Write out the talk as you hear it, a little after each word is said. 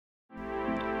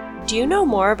Do you know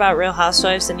more about Real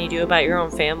Housewives than you do about your own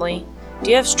family?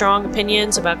 Do you have strong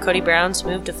opinions about Cody Brown's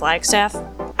move to Flagstaff?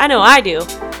 I know I do.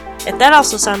 If that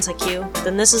also sounds like you,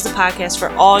 then this is the podcast for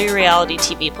all your reality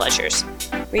TV pleasures.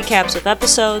 Recaps of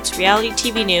episodes, reality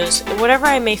TV news, and whatever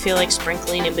I may feel like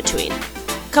sprinkling in between.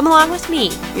 Come along with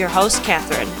me, your host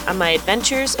Catherine, on my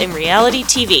adventures in reality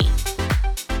TV.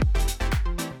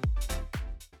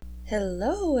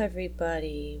 Hello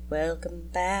everybody, welcome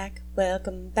back.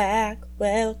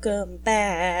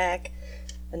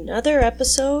 Another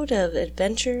episode of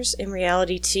Adventures in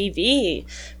Reality TV.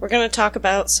 We're going to talk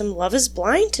about some Love is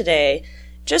Blind today.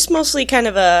 Just mostly kind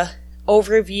of a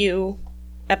overview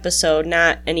episode,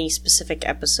 not any specific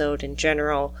episode in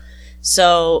general.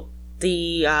 So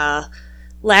the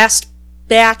last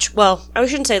batch, well, I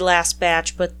shouldn't say last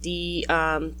batch, but the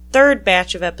third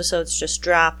batch of episodes just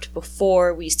dropped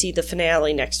before we see the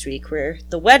finale next week where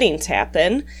the weddings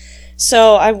happen.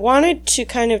 So I wanted to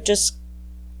kind of just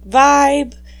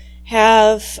vibe,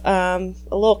 have a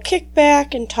little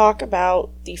kickback, and talk about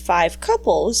the 5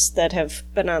 couples that have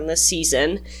been on this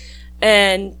season,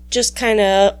 and just kind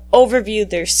of overview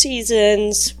their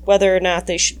seasons, whether or not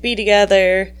they should be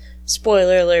together.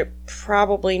 Spoiler alert,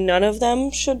 probably none of them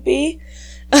should be.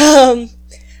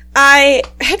 I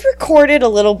had recorded a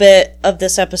little bit of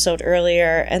this episode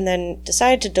earlier and then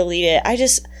decided to delete it.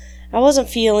 I wasn't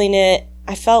feeling it.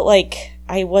 I felt like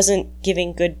I wasn't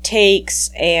giving good takes,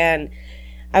 and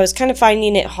I was kind of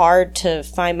finding it hard to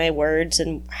find my words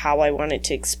and how I wanted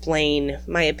to explain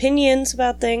my opinions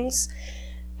about things.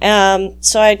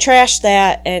 So I trashed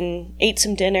that and ate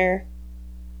some dinner,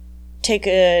 took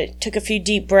a few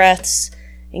deep breaths,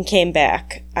 and came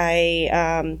back.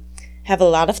 I have a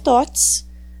lot of thoughts.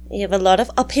 I have a lot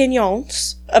of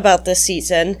opinions about this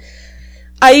season.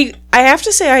 I have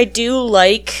to say I do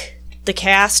like the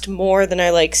cast more than I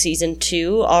like season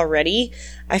 2 already.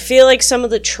 I feel like some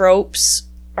of the tropes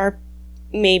are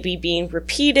maybe being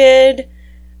repeated.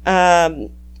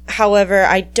 However,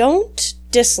 I don't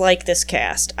dislike this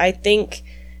cast. I think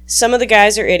some of the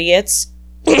guys are idiots.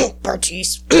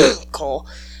 Bartiz, Cole.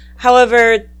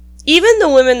 However, even the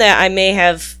women that I may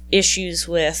have issues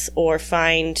with or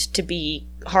find to be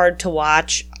hard to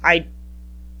watch, I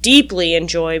deeply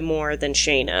enjoy more than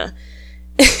Shayna.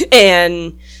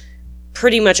 And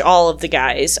pretty much all of the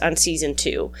guys on season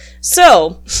 2.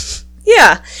 So,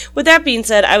 yeah, with that being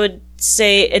said, I would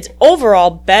say it's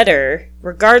overall better,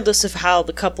 regardless of how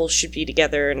the couple should be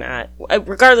together or not.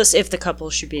 Regardless if the couple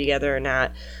should be together or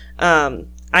not.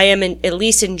 I am at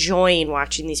least enjoying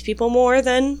watching these people more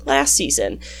than last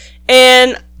season.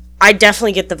 And I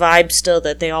definitely get the vibe still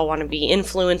that they all want to be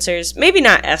influencers. Maybe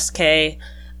not SK,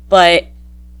 but,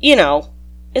 you know,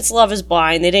 it's Love is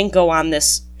Blind. They didn't go on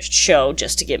this show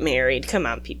just to get married. Come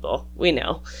on, people. We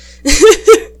know.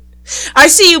 I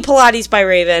see you, Pilates by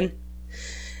Raven.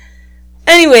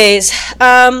 Anyways,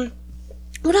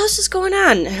 what else is going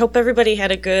on? I hope everybody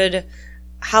had a good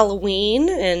Halloween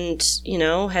and, you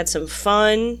know, had some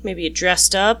fun. Maybe you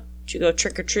dressed up. Did you go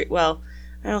trick-or-treat? Well,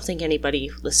 I don't think anybody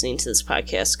listening to this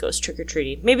podcast goes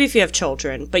trick-or-treating. Maybe if you have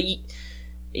children, but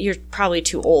you're probably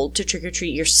too old to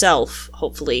trick-or-treat yourself,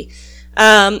 hopefully.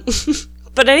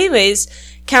 But anyways,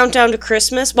 countdown to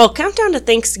Christmas. Well, countdown to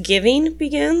Thanksgiving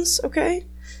begins, okay?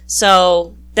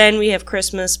 So then we have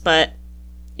Christmas, but,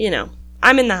 you know,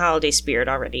 I'm in the holiday spirit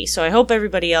already, so I hope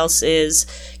everybody else is.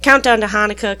 Countdown to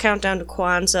Hanukkah, countdown to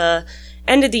Kwanzaa,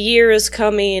 end of the year is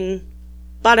coming.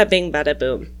 Bada bing, bada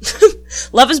boom.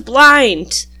 Love is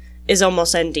Blind is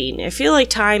almost ending. I feel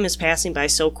like time is passing by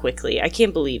so quickly. I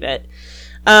can't believe it.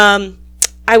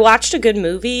 I watched a good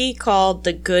movie called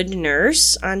The Good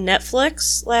Nurse on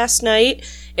Netflix last night.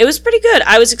 It was pretty good.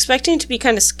 I was expecting it to be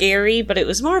kind of scary, but it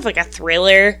was more of like a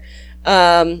thriller.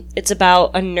 It's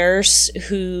about a nurse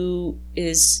who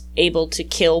is able to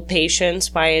kill patients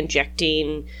by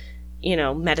injecting, you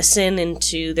know, medicine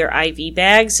into their IV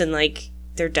bags, and like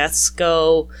their deaths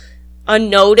go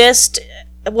unnoticed.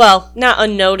 Well, not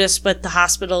unnoticed, but the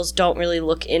hospitals don't really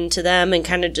look into them and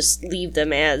kind of just leave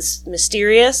them as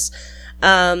mysterious.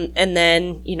 And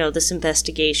then, you know, this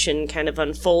investigation kind of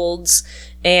unfolds,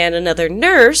 and another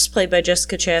nurse, played by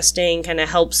Jessica Chastain, kind of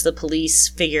helps the police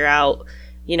figure out,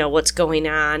 you know, what's going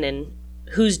on and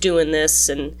who's doing this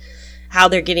and how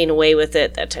they're getting away with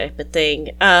it, that type of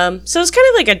thing. So it's kind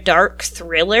of like a dark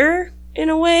thriller in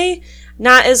a way,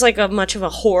 not as like a much of a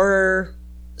horror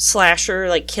slasher,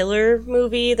 like killer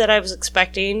movie that I was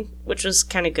expecting, which was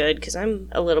kind of good because I'm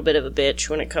a little bit of a bitch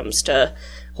when it comes to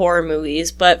horror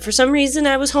movies. But for some reason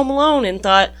I was home alone and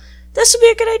thought, this would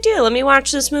be a good idea, let me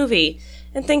watch this movie.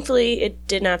 And thankfully it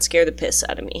did not scare the piss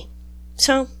out of me.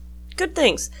 So, good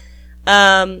things.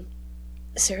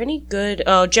 is there any good...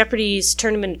 Oh, Jeopardy's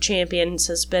Tournament of Champions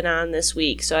has been on this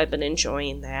week, so I've been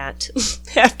enjoying that.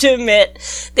 I have to admit,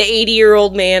 the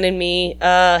 80-year-old man in me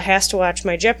has to watch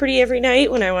my Jeopardy every night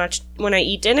when I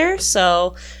eat dinner,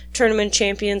 so Tournament of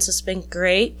Champions has been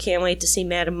great. Can't wait to see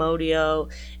Matamodio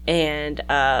and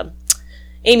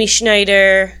Amy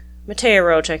Schneider, Matea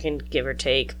Roach I can give or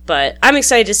take, but I'm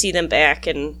excited to see them back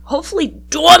and hopefully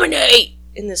dominate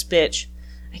in this bitch.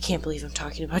 I can't believe I'm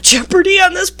talking about Jeopardy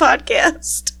on this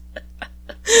podcast.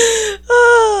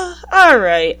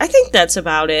 Alright, I think that's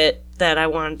about it that I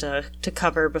wanted to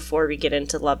cover before we get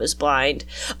into Love is Blind.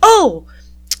 Oh,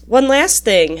 one last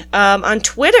thing. On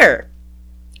Twitter,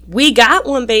 we got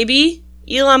one, baby.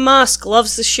 Elon Musk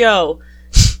loves the show.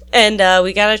 And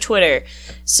we got a Twitter.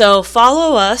 So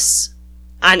follow us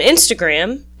on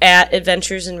Instagram at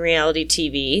Adventures in Reality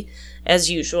TV,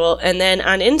 as usual. And then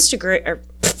on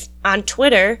on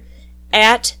Twitter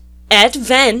at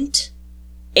Advent,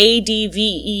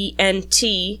 Advent,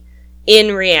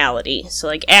 in reality. So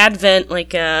like Advent,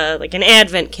 like an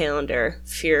Advent calendar,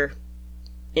 if you're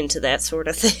into that sort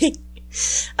of thing.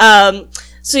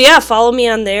 So yeah, follow me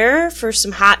on there for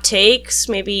some hot takes.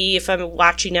 Maybe if I'm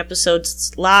watching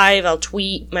episodes live, I'll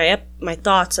tweet my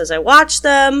thoughts as I watch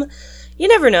them. You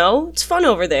never know. It's fun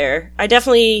over there. I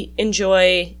definitely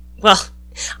enjoy... Well,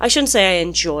 I shouldn't say I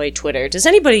enjoy Twitter. Does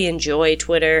anybody enjoy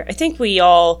Twitter? I think we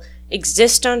all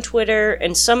exist on Twitter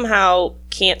and somehow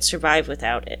can't survive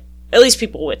without it. At least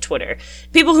people with Twitter.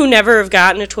 People who never have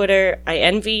gotten a Twitter, I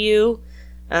envy you.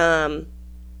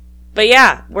 But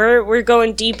yeah, we're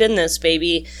going deep in this,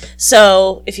 baby.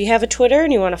 So if you have a Twitter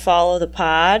and you want to follow the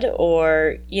pod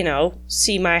or,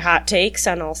 see my hot takes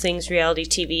on all things reality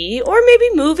TV or maybe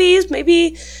movies,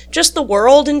 maybe just the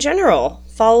world in general,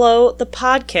 follow the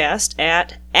podcast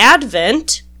at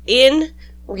Advent in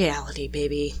Reality,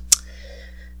 baby.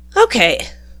 Okay,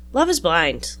 Love is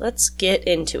Blind. Let's get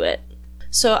into it.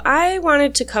 So I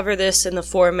wanted to cover this in the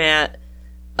format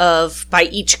of by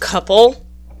each couple.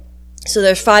 So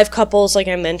there's 5 couples, like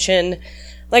I mentioned.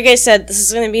 Like I said, this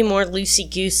is going to be more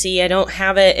loosey-goosey. I don't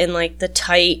have it in, the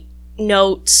tight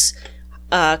notes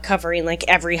covering,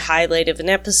 every highlight of an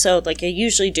episode like I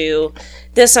usually do.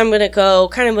 This, I'm going to go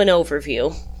kind of an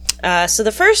overview. So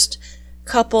the first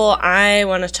couple I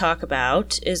want to talk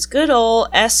about is good old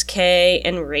SK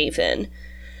and Raven.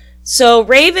 So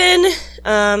Raven,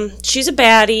 she's a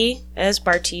baddie, as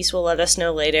Bartiz will let us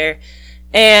know later.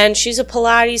 And she's a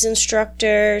Pilates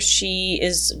instructor. She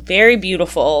is very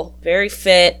beautiful, very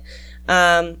fit.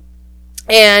 And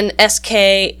SK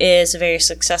is a very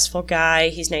successful guy.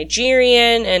 He's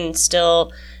Nigerian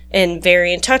and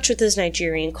very in touch with his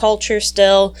Nigerian culture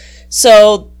still.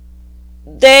 So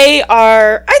they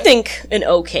are, I think, an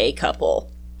okay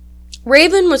couple.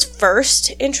 Raven was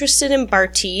first interested in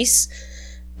Bartiz,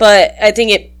 but I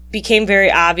think it became very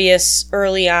obvious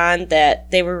early on that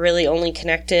they were really only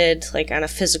connected on a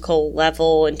physical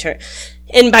level and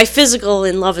by physical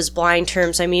in Love is Blind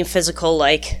terms I mean physical,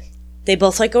 they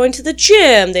both like going to the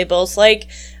gym, they both like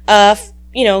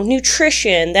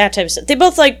nutrition, that type of stuff. They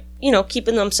both like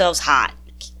keeping themselves hot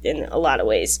in a lot of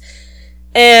ways.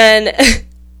 And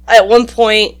at one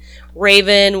point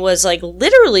Raven was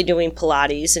literally doing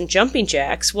Pilates and jumping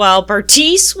jacks while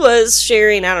Bartiz was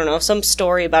sharing, I don't know, some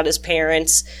story about his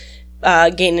parents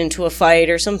getting into a fight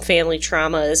or some family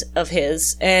trauma of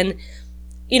his. And,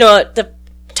 at the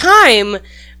time,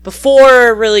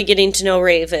 before really getting to know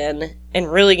Raven and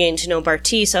really getting to know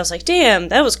Bartiz, I was like, damn,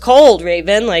 that was cold,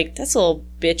 Raven. That's a little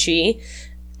bitchy.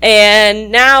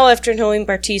 And now, after knowing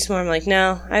Bartiz more, I'm like,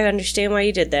 no, I understand why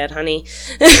you did that, honey.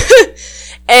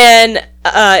 And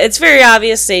it's very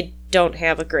obvious they don't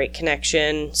have a great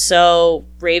connection. So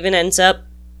Raven ends up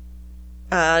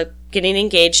getting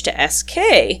engaged to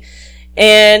SK.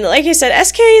 And like I said,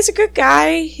 SK is a good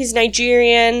guy. He's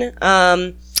Nigerian.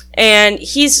 And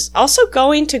he's also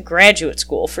going to graduate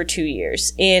school for 2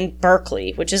 years in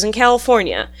Berkeley, which is in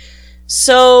California.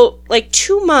 So,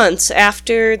 2 months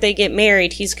after they get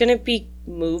married, he's going to be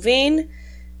moving.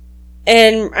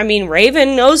 And, I mean,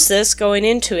 Raven knows this going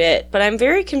into it, but I'm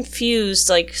very confused.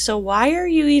 So why are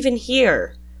you even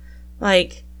here?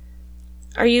 What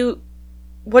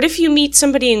if you meet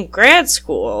somebody in grad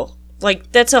school?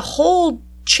 That's a whole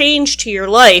change to your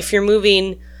life. You're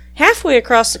moving halfway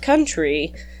across the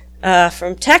country,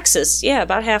 from Texas. Yeah,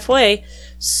 about halfway.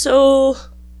 So,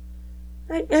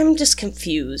 I'm just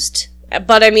confused.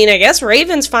 But, I mean, I guess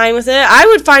Raven's fine with it. I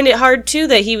would find it hard, too,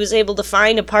 that he was able to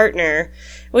find a partner,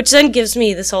 which then gives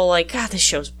me this whole, God, this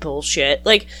show's bullshit.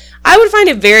 I would find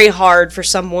it very hard for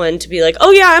someone to be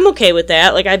oh, yeah, I'm okay with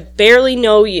that. I barely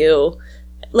know you.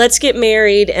 Let's get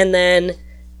married, and then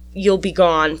you'll be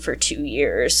gone for 2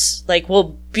 years. Like,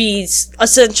 we'll be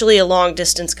essentially a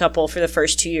long-distance couple for the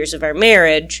first 2 years of our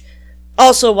marriage.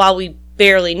 Also, while we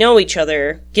barely know each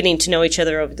other, getting to know each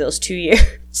other over those 2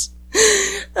 years.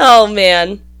 Oh,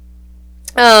 man.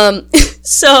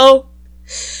 So,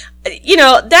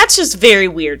 that's just very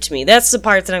weird to me. That's the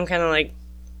part that I'm kind of like,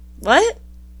 what?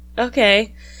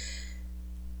 Okay.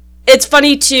 It's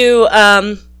funny, too,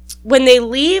 when they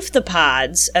leave the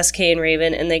pods, SK and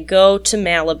Raven, and they go to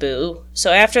Malibu.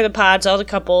 So after the pods, all the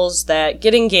couples that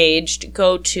get engaged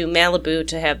go to Malibu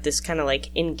to have this kind of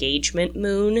like engagement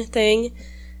moon thing.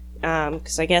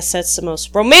 Because I guess that's the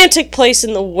most romantic place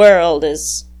in the world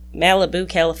is Malibu,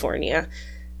 California.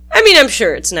 I mean, I'm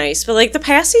sure it's nice, but like the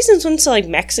past seasons went to like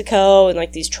Mexico and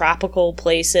like these tropical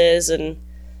places, and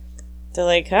they're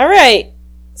like, all right,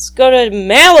 let's go to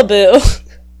Malibu.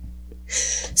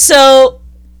 So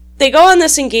they go on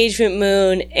this engagement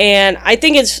moon, and I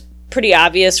think it's pretty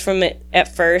obvious from it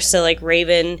at first that, like,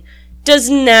 Raven does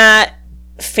not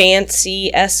fancy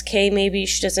SK, maybe.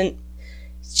 She's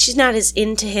not as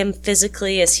into him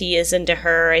physically as he is into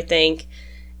her, I think.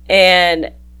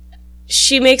 And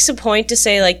she makes a point to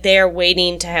say, like, they are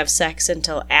waiting to have sex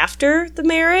until after the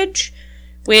marriage,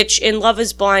 which in Love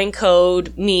is Blind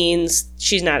code means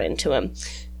she's not into him.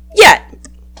 Yet.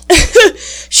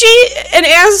 And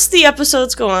as the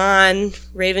episodes go on,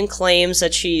 Raven claims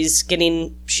that she's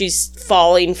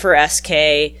falling for SK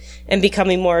and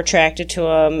becoming more attracted to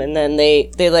him, and then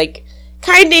they like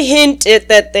kind of hint at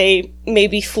that they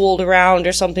maybe fooled around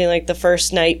or something, like the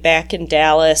first night back in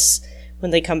Dallas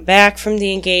when they come back from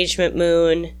the engagement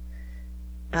moon.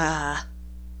 I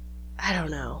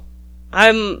don't know.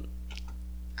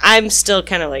 I'm still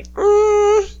kind of like,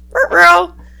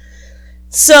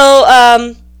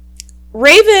 So,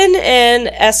 Raven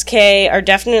and SK are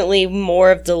definitely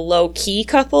more of the low-key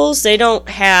couples. They don't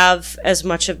have as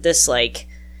much of this, like,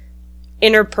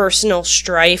 interpersonal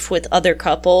strife with other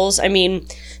couples. I mean,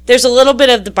 there's a little bit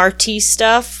of the Bartise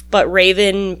stuff, but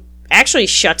Raven actually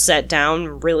shuts that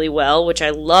down really well, which I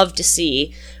love to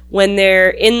see. When they're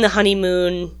in the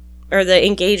honeymoon, or the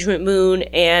engagement moon,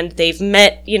 and they've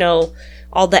met,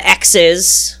 all the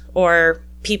exes, or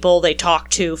people they talk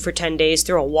to for 10 days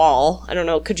through a wall. I don't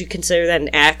know, could you consider that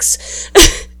an ex?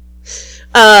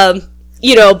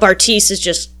 Bartise is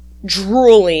just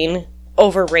drooling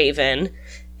over Raven.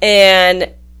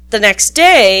 And the next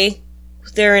day,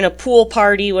 they're in a pool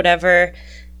party, whatever,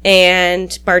 and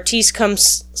Bartise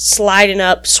comes swimming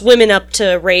up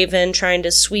to Raven, trying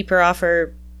to sweep her off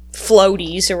her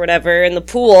floaties or whatever in the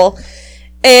pool,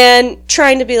 and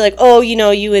trying to be like, oh,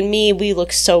 you and me, we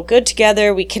look so good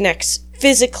together, we connect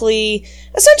physically,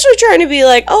 essentially trying to be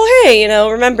like, oh, hey,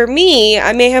 remember me?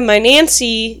 I may have my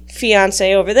Nancy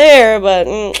fiance over there, but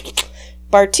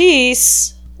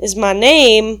Bartise is my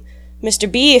name, Mr.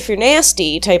 B if you're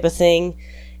nasty, type of thing.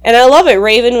 And I love it.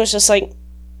 Raven was just like,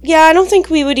 yeah, I don't think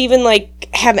we would even, like,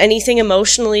 have anything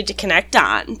emotionally to connect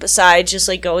on besides just,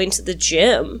 like, going to the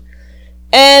gym.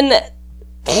 And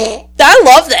I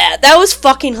love that. That was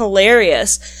fucking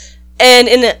hilarious. And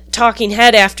in the talking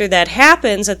head after that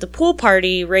happens at the pool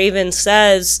party, Raven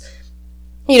says,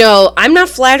 I'm not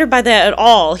flattered by that at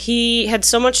all. He had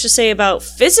so much to say about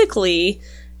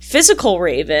physical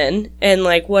Raven and,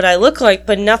 like, what I look like,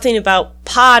 but nothing about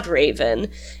pod Raven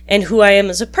and who I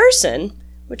am as a person,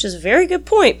 which is a very good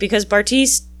point, because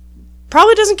Bartise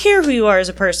probably doesn't care who you are as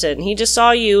a person. He just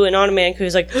saw you and automatically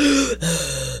was like,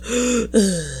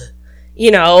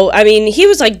 he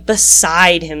was, like,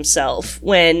 beside himself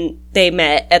when they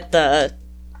met at the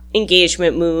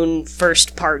engagement moon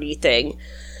first party thing.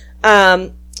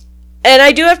 And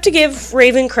I do have to give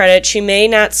Raven credit. She may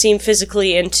not seem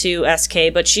physically into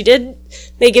SK, but she did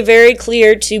make it very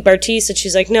clear to Bartise that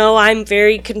she's like, no, I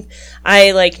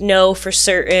know for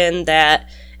certain that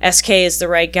SK is the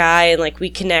right guy, and, like, we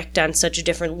connect on such a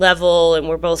different level, and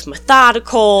we're both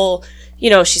methodical.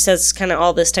 She says kind of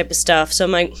all this type of stuff. So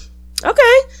I'm like,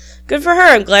 okay, good for her.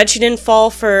 I'm glad she didn't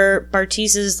fall for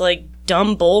Bartise's, like,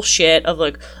 dumb bullshit of,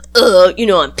 like,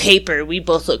 on paper, we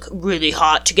both look really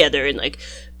hot together, and, like,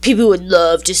 people would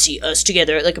love to see us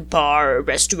together at, like, a bar or a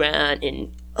restaurant,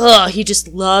 and, he just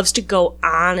loves to go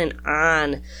on and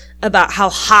on about how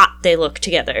hot they look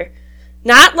together.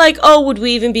 Not like, oh, would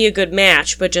we even be a good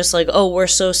match, but just like, oh, we're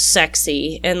so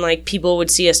sexy, and, like, people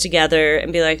would see us together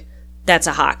and be like, that's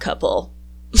a hot couple.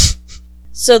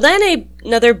 So then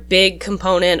another big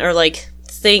component, or, like,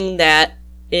 thing that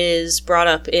is brought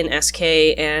up in SK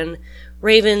and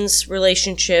Raven's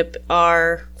relationship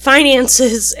are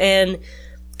finances and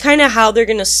kind of how they're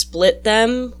going to split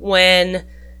them when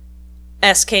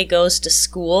SK goes to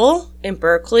school in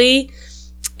Berkeley.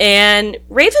 And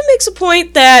Raven makes a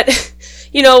point that,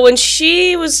 when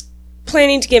she was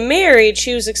planning to get married,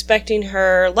 she was expecting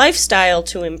her lifestyle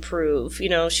to improve.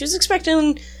 She was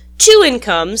expecting 2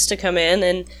 incomes to come in,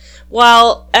 and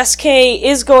while SK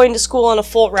is going to school on a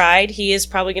full ride, he is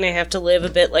probably going to have to live a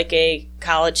bit like a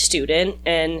college student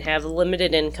and have a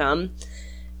limited income.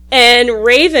 And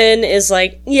Raven is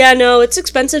like, yeah, no, it's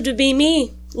expensive to be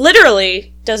me.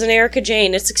 Literally, doesn't Erica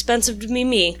Jane, it's expensive to be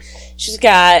me. She's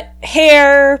got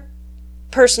hair,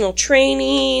 personal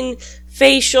training,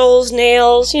 facials,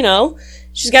 nails,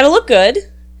 she's got to look good.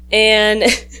 And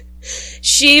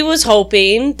she was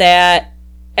hoping that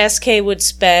SK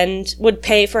would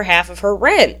pay for half of her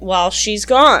rent while she's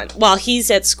gone, while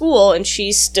he's at school and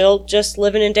she's still just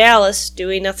living in Dallas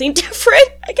doing nothing different,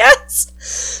 I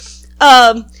guess.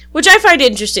 Which I find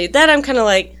interesting. That I'm kind of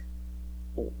like,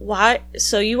 why?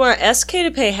 So you want SK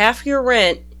to pay half your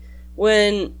rent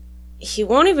when he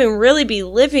won't even really be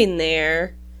living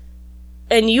there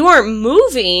and you aren't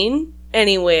moving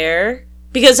anywhere?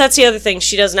 Because that's the other thing.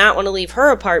 She does not want to leave her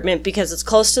apartment because it's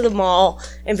close to the mall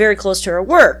and very close to her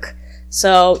work.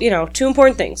 So, 2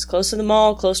 important things. Close to the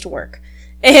mall, close to work.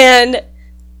 And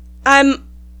I'm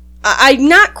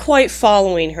not quite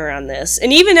following her on this.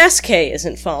 And even SK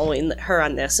isn't following her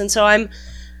on this. And so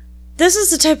this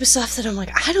is the type of stuff that I'm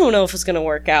like, I don't know if it's going to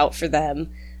work out for them.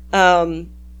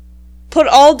 Put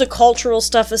all the cultural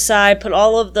stuff aside, put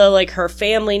all of the, her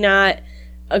family not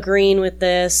agreeing with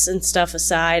this and stuff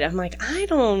aside, I'm like, I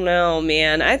don't know,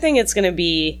 man. I think it's going to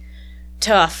be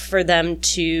tough for them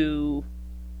to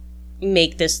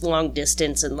make this long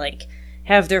distance and,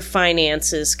 have their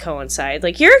finances coincide.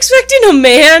 You're expecting a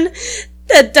man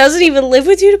that doesn't even live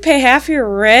with you to pay half your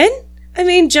rent? I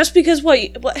mean, just because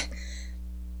what?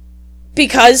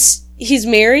 Because he's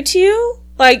married to you?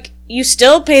 You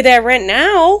still pay that rent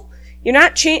now. You're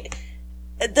not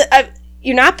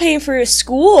you're not paying for his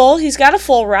school. He's got a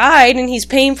full ride, and he's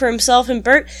paying for himself and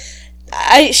Bert.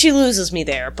 She loses me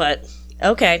there, but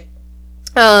okay.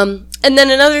 And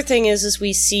then another thing is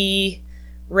we see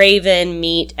Raven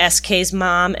meet SK's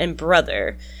mom and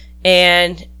brother.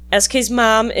 And SK's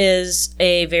mom is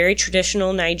a very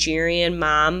traditional Nigerian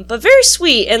mom, but very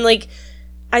sweet. And,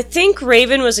 I think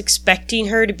Raven was expecting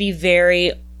her to be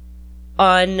very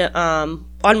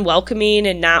unwelcoming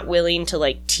and not willing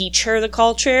to, teach her the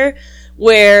culture.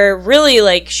 Where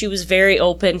really, she was very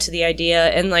open to the idea,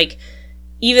 and,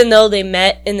 even though they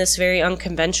met in this very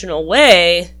unconventional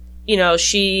way,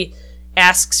 she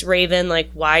asks Raven,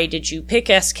 why did you pick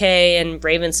SK? And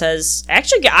Raven says,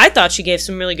 actually, I thought she gave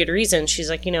some really good reasons. She's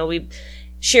like, we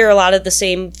share a lot of the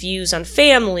same views on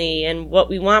family and what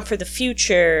we want for the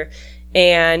future,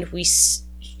 and we,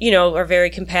 are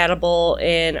very compatible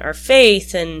in our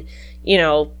faith, and,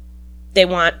 they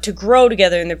want to grow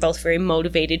together, and they're both very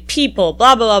motivated people,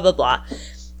 blah, blah, blah, blah, blah.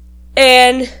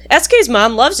 And SK's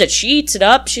mom loves it. She eats it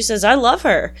up. She says, I love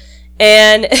her.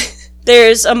 And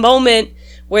there's a moment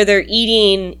where they're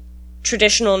eating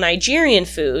traditional Nigerian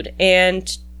food,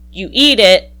 and you eat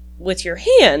it with your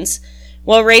hands.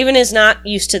 Well, Raven is not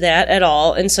used to that at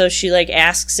all, and so she,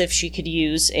 asks if she could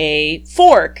use a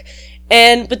fork.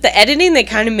 And with the editing, they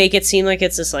kind of make it seem like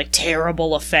it's this,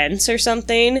 terrible offense or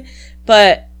something.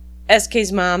 But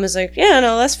SK's mom is like, yeah,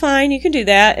 no, that's fine, you can do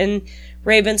that. And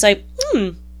Raven's like,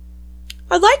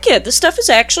 I like it. This stuff is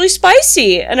actually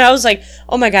spicy. And I was like,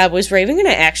 oh my god, was Raven going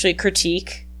to actually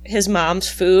critique his mom's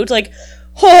food?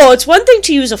 It's one thing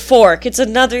to use a fork. It's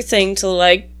another thing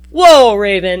to whoa,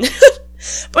 Raven.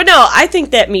 But no, I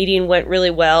think that meeting went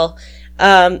really well.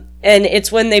 And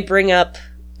it's when they bring up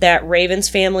that Raven's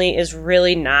family is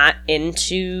really not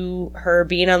into her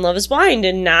being on Love is Blind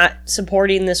and not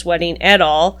supporting this wedding at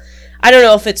all. I don't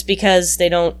know if it's because they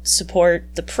don't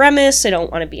support the premise, they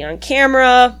don't want to be on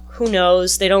camera, who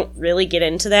knows, they don't really get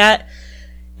into that.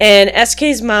 And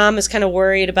SK's mom is kind of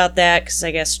worried about that because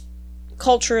I guess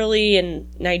culturally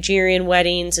in Nigerian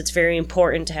weddings, it's very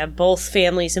important to have both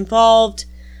families involved.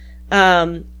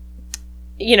 But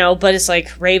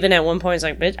it's Raven at one point is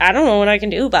like, bitch, I don't know what I can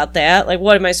do about that.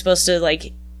 What am I supposed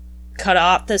to, cut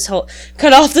off this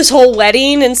whole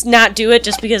wedding and not do it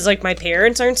just because, my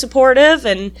parents aren't supportive?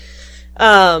 And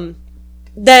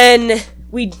then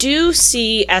we do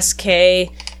see SK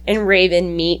and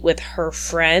Raven meet with her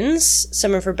friends,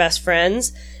 some of her best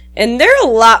friends, and they're a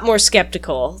lot more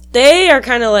skeptical. They are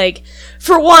kind of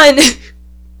for one,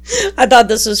 I thought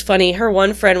this was funny. Her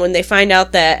one friend, when they find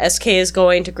out that SK is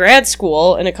going to grad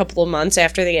school in a couple of months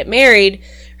after they get married,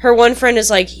 her one friend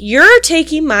is like, you're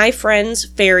taking my friend's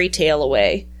fairy tale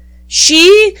away.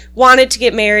 She wanted to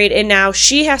get married, and now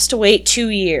she has to wait 2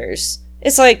 years.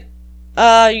 It's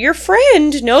your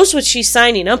friend knows what she's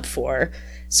signing up for.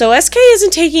 So SK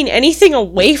isn't taking anything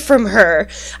away from her.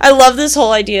 I love this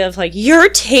whole idea of, like, you're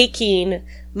taking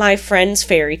my friend's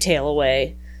fairy tale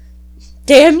away.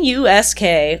 Damn you, SK.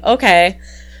 Okay.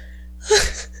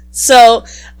 So,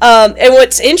 and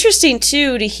what's interesting,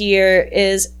 too, to hear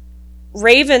is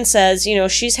Raven says, you know,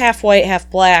 she's half white,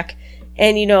 half black,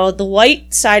 and, you know, the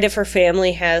white side of her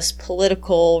family has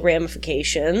political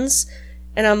ramifications,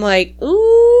 and I'm like,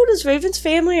 ooh, does Raven's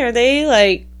family, are they,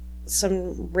 like,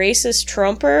 some racist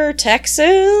Trumper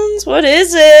Texans? What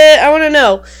is it? I want to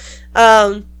know.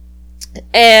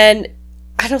 And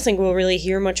I don't think we'll really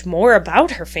hear much more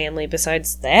about her family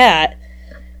besides that.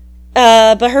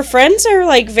 But her friends are,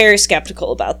 like, very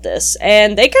skeptical about this,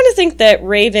 and they kind of think that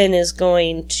Raven is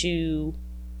going to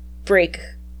break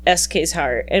SK's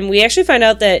heart. And we actually find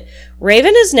out that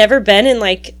Raven has never been in,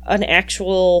 like, an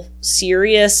actual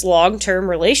serious long-term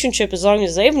relationship as long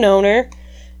as they've known her.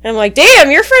 And I'm like,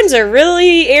 damn, your friends are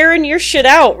really airing your shit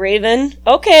out, Raven.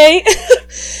 Okay.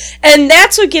 And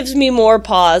that's what gives me more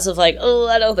pause of, like, oh,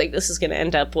 I don't think this is going to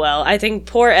end up well. I think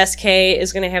poor SK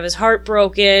is going to have his heart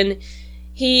broken.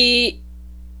 He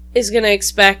is going to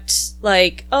expect,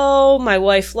 like, oh, my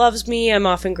wife loves me, I'm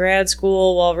off in grad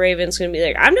school, while Raven's going to be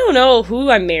like, I don't know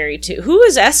who I'm married to. Who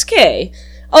is SK?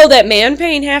 Oh, that man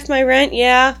paying half my rent?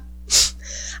 Yeah.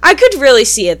 I could really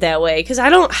see it that way, because I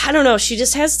don't know, she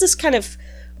just has this kind of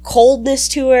coldness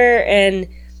to her, and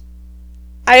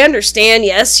I understand,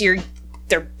 yes,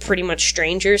 they're pretty much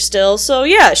strangers still, so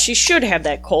yeah, she should have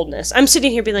that coldness. I'm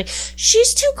sitting here being like,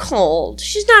 she's too cold,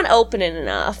 she's not opening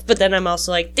enough, but then I'm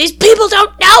also like, these people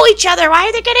don't know each other, why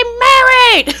are they getting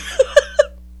married?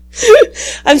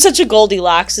 I'm such a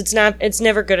Goldilocks, it's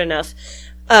never good enough.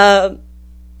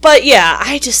 But yeah,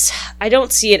 I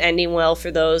don't see it ending well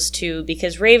for those two,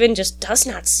 because Raven just does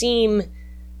not seem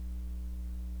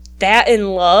that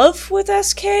in love with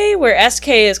SK, where SK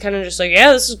is kind of just like,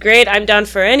 yeah, this is great, I'm down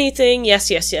for anything,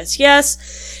 yes, yes, yes,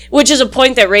 yes, which is a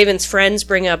point that Raven's friends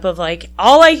bring up of, like,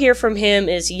 all I hear from him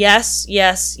is yes,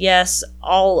 yes, yes,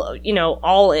 all, you know,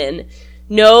 all in.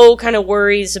 No kind of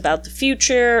worries about the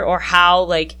future, or how,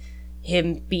 like,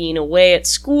 him being away at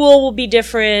school will be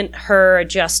different, her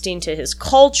adjusting to his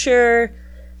culture,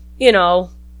 you know,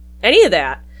 any of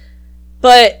that.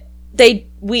 But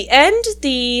we end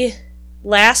the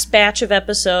last batch of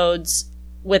episodes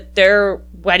with their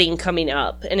wedding coming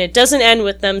up, and it doesn't end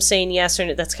with them saying yes or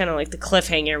no. That's kind of like the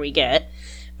cliffhanger we get.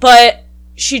 But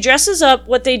she dresses up.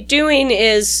 What they're doing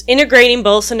is integrating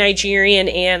both the Nigerian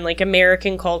and, like,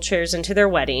 American cultures into their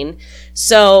wedding.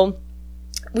 So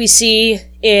we see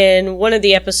in one of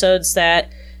the episodes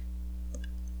that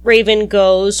Raven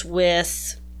goes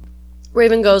with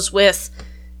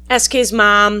SK's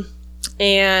mom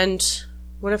and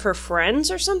one of her friends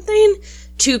or something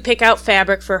to pick out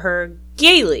fabric for her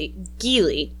Geely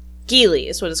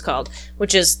is what it's called,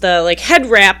 which is the, like, head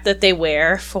wrap that they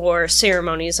wear for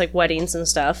ceremonies like weddings and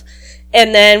stuff.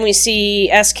 And then we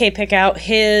see SK pick out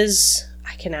his,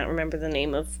 I cannot remember the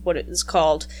name of what it is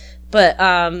called, but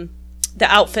the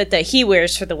outfit that he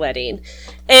wears for the wedding.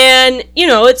 And, you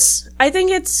know, I think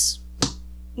it's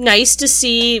nice to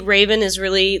see Raven is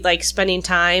really, like, spending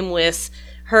time with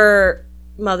her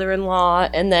mother-in-law,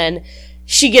 and then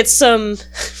she kind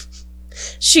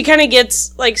of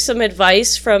gets, like, some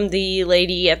advice from the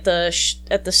lady at the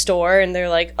store, and they're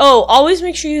like, oh, always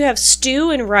make sure you have stew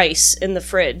and rice in the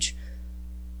fridge.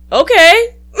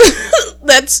 Okay.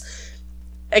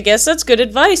 I guess that's good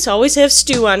advice. Always have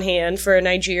stew on hand for a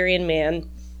Nigerian man.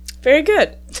 Very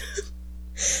good.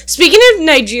 Speaking of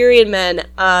Nigerian men,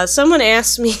 someone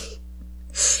asked me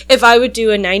if I would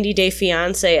do a 90 Day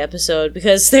Fiancé episode,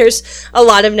 because there's a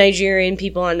lot of Nigerian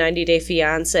people on 90 Day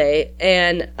Fiancé,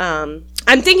 and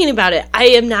I'm thinking about it. I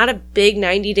am not a big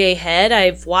 90 Day head.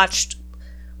 I've watched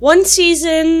one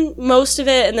season, most of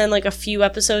it, and then, like, a few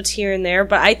episodes here and there,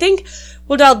 but I think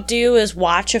what I'll do is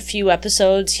watch a few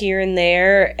episodes here and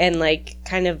there and, like,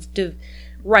 kind of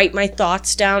write my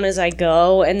thoughts down as I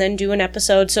go, and then do an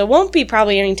episode. So it won't be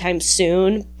probably anytime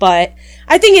soon, but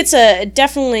I think it's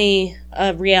definitely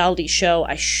a reality show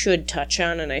I should touch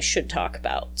on and I should talk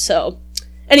about. So,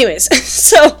 anyways,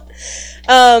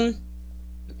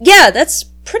 yeah, that's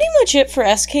pretty much it for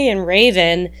SK and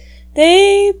Raven.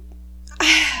 I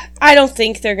don't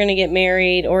think they're gonna get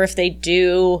married, or if they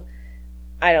do,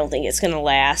 I don't think it's gonna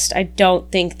last. I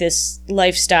don't think this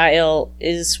lifestyle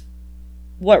is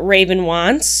what Raven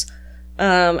wants.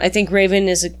 I think Raven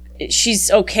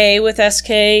she's okay with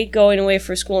SK going away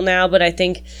for school now, but I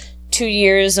think 2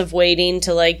 years of waiting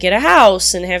to, like, get a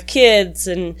house and have kids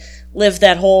and live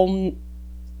that whole,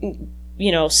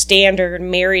 you know, standard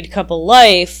married couple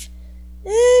life,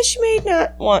 she may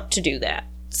not want to do that.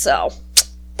 So,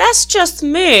 that's just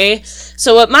me.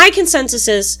 So what my consensus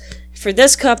is for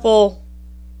this couple,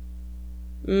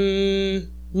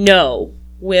 no,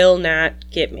 will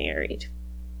not get married.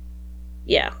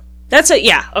 Yeah. That's it.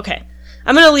 Yeah, okay.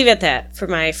 I'm going to leave it at that for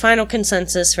my final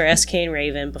consensus for SK and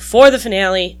Raven. Before the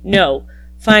finale, no.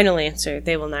 Final answer,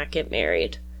 they will not get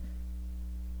married.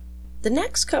 The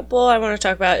next couple I want to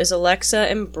talk about is Alexa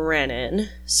and Brennan.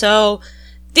 So,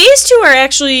 these two are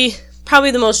actually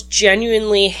probably the most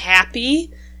genuinely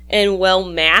happy and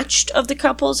well-matched of the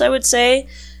couples, I would say.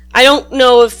 I don't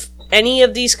know if any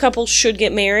of these couples should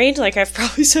get married, like I've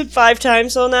probably said 5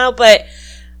 times till now, but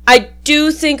I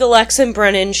do think Alexa and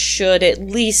Brennan should at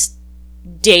least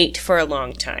date for a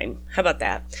long time. How about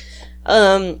that?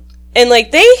 And,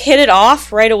 like, they hit it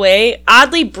off right away.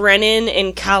 Oddly, Brennan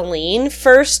and Colleen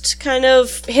first kind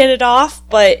of hit it off,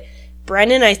 but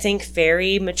Brennan, I think,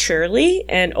 very maturely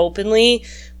and openly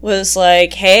was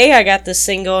like, hey, I got this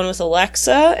thing going with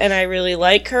Alexa, and I really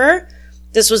like her.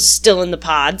 This was still in the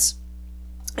pods.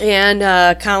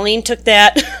 And Colleen took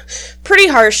that pretty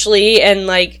harshly and,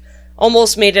 like,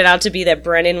 almost made it out to be that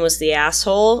Brennan was the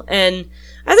asshole. And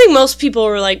I think most people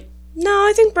were like, no,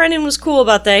 I think Brennan was cool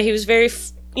about that. He was very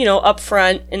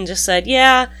upfront and just said,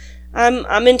 yeah,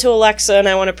 I'm into Alexa and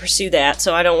I want to pursue that,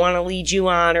 so I don't want to lead you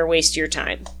on or waste your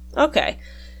time. Okay.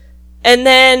 And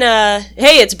then,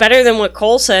 hey, it's better than what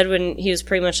Cole said when he was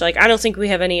pretty much like, I don't think we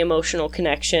have any emotional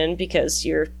connection because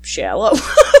you're shallow.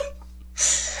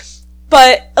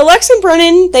 But Alexa and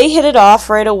Brennan, they hit it off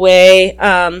right away,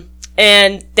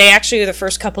 and they actually were the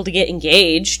first couple to get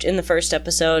engaged in the first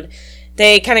episode.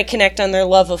 They kind of connect on their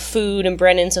love of food, and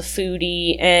Brennan's a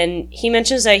foodie, and he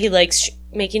mentions that he likes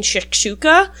making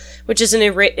shakshuka, which is an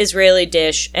Israeli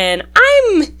dish, and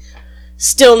I'm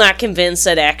still not convinced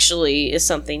that actually is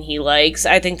something he likes.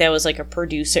 I think that was like a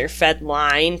producer-fed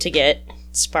line to get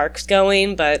sparks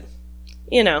going, but,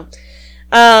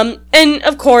 and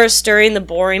of course, during the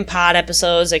boring pod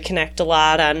episodes, they connect a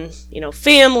lot on,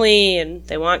 family, and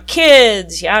they want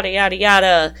kids, yada, yada,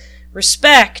 yada,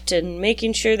 respect and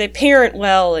making sure they parent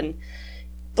well and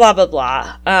blah, blah,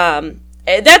 blah.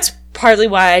 That's partly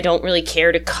why I don't really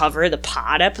care to cover the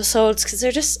pod episodes,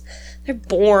 because they're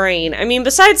boring. I mean,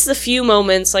 besides the few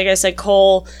moments, like I said,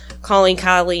 Cole calling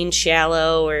Colleen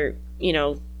shallow, or,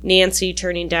 Nancy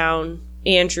turning down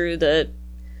Andrew, the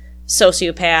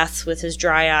sociopath with his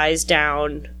dry eyes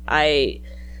down.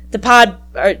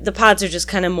 The pods are just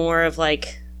kind of more of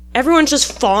like, everyone's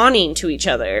just fawning to each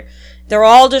other. They're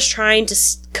all just trying to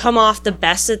come off the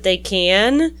best that they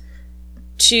can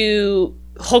to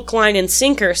hook, line, and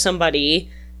sinker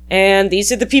somebody, and these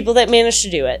are the people that manage to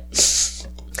do it.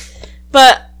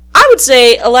 But I would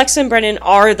say Alexa and Brennan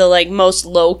are the, most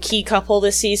low-key couple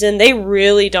this season. They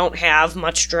really don't have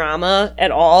much drama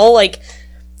at all.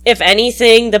 If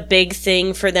anything, the big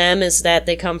thing for them is that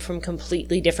they come from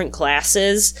completely different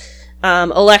classes.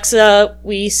 Alexa,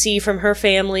 we see from her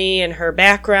family and her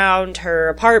background, her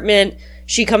apartment,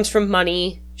 she comes from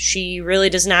money. She really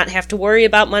does not have to worry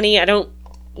about money. I don't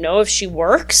know if she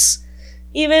works,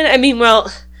 even. I mean,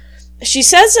 well, she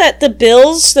says that the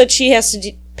bills that she has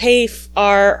to pay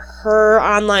are her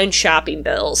online shopping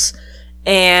bills,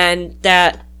 and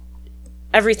that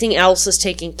everything else is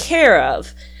taken care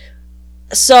of.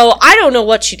 So, I don't know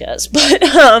what she does, but,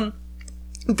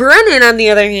 Brennan, on the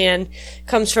other hand,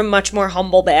 comes from much more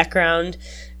humble background,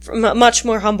 and,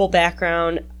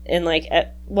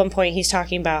 at one point he's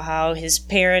talking about how his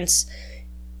parents,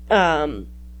 he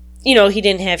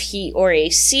didn't have heat or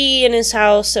AC in his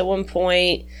house at one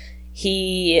point.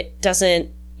 He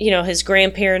doesn't, his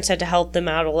grandparents had to help them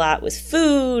out a lot with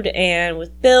food and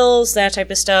with bills, that type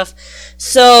of stuff.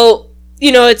 So,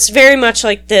 it's very much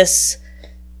like this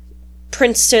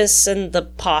Princess and the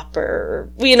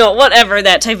Pauper, whatever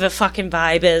that type of fucking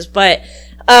vibe is. But,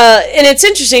 and it's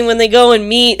interesting when they go and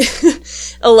meet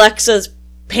Alexa's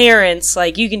parents,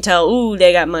 you can tell, ooh,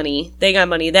 they got money.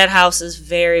 That house is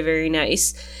very, very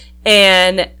nice.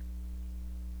 And,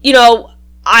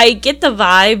 I get the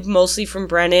vibe mostly from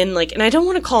Brennan, and I don't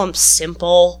want to call him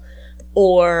simple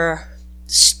or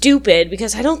stupid,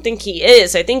 because I don't think he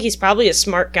is. I think he's probably a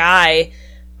smart guy.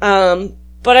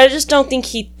 But I just don't think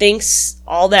he thinks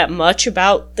all that much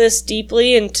about this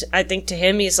deeply, and I think to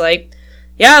him he's like,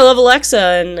 yeah, I love Alexa,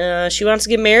 and she wants to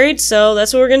get married, so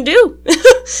that's what we're gonna do.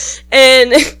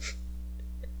 And,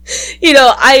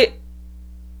 I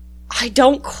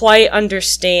don't quite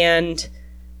understand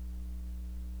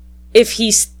if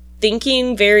he's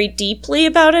thinking very deeply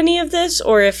about any of this,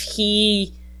 or if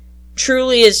he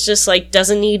truly is just,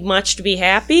 doesn't need much to be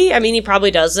happy. I mean, he probably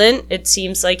doesn't. It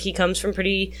seems like he comes from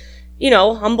pretty,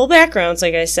 humble backgrounds,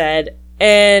 like I said.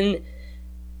 And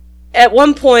at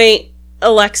one point,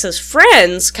 Alexa's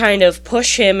friends kind of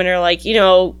push him and are like,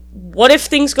 what if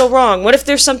things go wrong? What if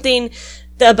there's something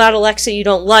about Alexa you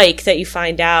don't like that you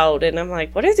find out? And I'm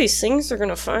like, what are these things they're going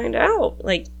to find out?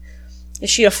 Like, is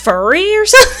she a furry or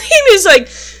something? He's like,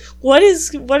 what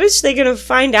is they going to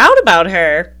find out about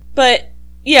her? But,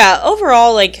 yeah,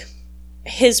 overall, like,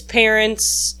 his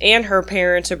parents and her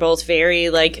parents are both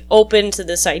very, like, open to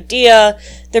this idea.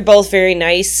 They're both very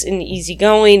nice and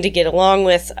easygoing to get along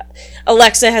with.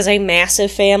 Alexa has a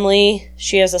massive family.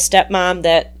 She has a stepmom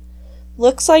that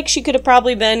looks like she could have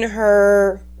probably been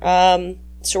her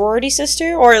sorority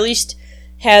sister, or at least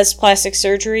has plastic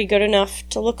surgery good enough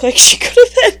to look like she could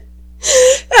have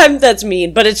been. That's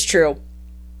mean, but it's true.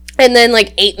 And then,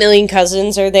 like, 8 million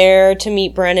cousins are there to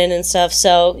meet Brennan and stuff,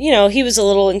 so, he was a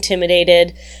little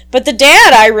intimidated. But the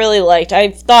dad I really liked.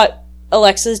 I thought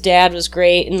Alexa's dad was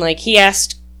great, and, like, he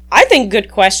asked, I think,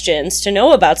 good questions to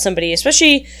know about somebody,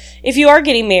 especially if you are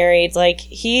getting married. Like,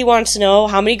 he wants to know,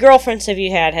 how many girlfriends have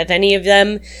you had? Have any of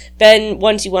them been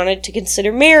ones you wanted to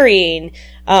consider marrying?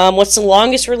 What's the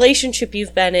longest relationship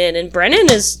you've been in? And Brennan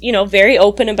is, very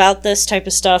open about this type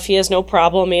of stuff. He has no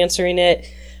problem answering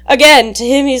it. Again, to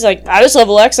him, he's like, I just love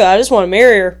Alexa. I just want to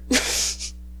marry her.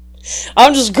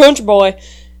 I'm just a country boy.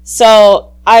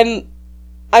 So I'm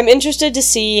interested to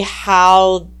see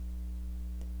how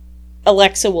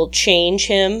Alexa will change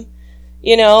him,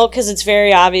 because it's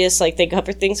very obvious, like, they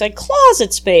cover things like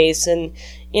closet space, and,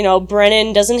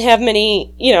 Brennan doesn't have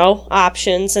many,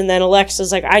 options, and then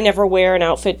Alexa's like, I never wear an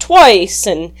outfit twice,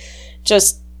 and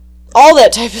just all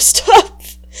that type of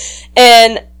stuff.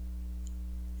 And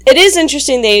it is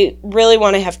interesting, they really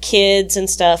want to have kids and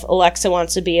stuff. Alexa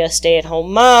wants to be a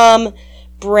stay-at-home mom.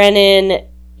 Brennan,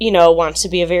 wants to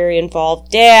be a very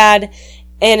involved dad.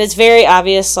 And it's very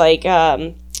obvious, like,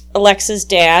 Alexa's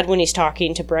dad, when he's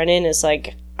talking to Brennan, is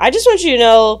like, I just want you to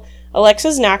know,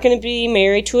 Alexa's not going to be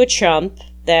married to a chump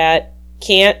that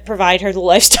can't provide her the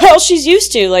lifestyle she's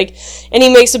used to. Like, and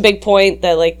he makes a big point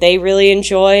that, like, they really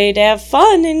enjoy to have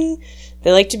fun, and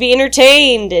they like to be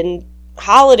entertained, and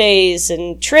holidays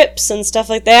and trips and stuff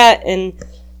like that, and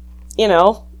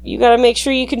you gotta make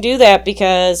sure you can do that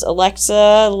because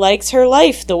Alexa likes her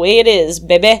life the way it is,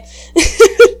 baby.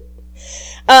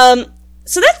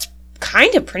 So that's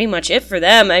kind of pretty much it for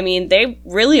them. I mean, they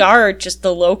really are just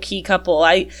the low-key couple.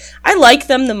 I like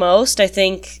them the most. I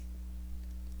think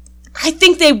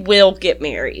they will get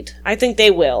married. I think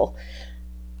they will.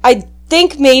 I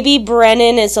think maybe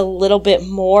Brennan is a little bit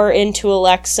more into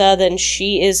Alexa than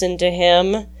she is into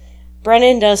him.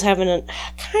 Brennan does have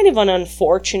kind of an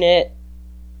unfortunate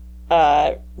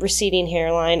receding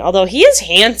hairline, although he is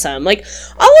handsome. Like,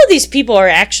 all of these people are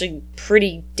actually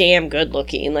pretty damn good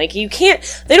looking. Like, they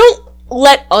don't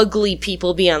let ugly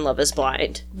people be on Love is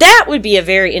Blind. That would be a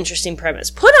very interesting premise.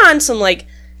 Put on some, like,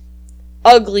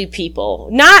 ugly people,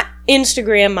 not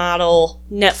Instagram model,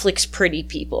 Netflix pretty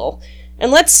people.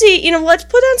 And let's see, let's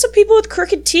put on some people with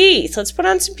crooked teeth. Let's put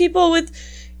on some people with,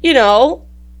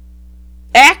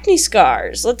 acne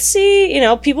scars. Let's see,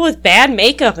 people with bad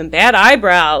makeup and bad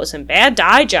eyebrows and bad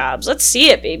dye jobs. Let's see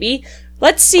it, baby.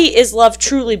 Let's see, is love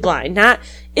truly blind? Not,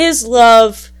 is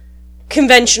love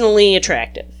conventionally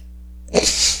attractive?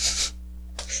 Because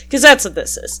that's what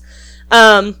this is.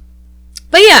 But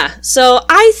yeah, so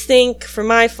I think for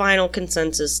my final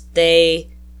consensus,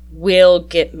 they will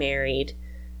get married.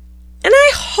 And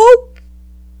I hope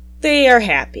they are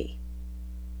happy.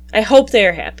 I hope they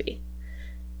are happy.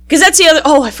 Because that's the other...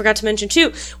 Oh, I forgot to mention,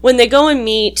 too. When they go and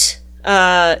meet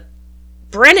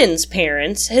Brennan's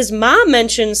parents, his mom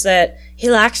mentions that he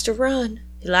likes to run.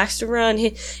 He likes to run.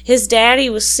 His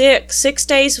daddy was sick 6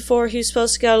 days before he was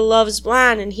supposed to go to Love is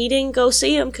Blind, and he didn't go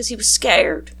see him because he was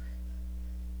scared.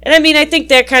 And I mean, I think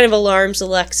that kind of alarms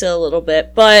Alexa a little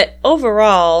bit. But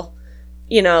overall,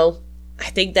 I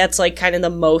think that's, like, kind of the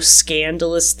most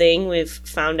scandalous thing we've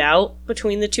found out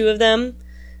between the two of them.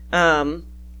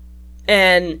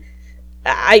 And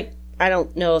I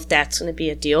don't know if that's going to be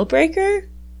a deal breaker.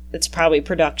 It's probably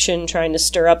production trying to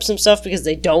stir up some stuff because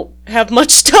they don't have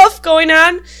much stuff going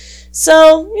on.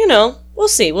 So, we'll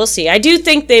see. We'll see. I do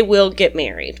think they will get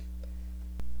married.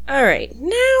 All right.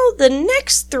 Now, the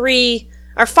next three,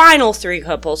 our final three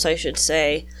couples, I should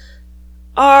say,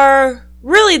 are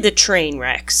really the train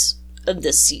wrecks of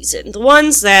this season. The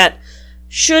ones that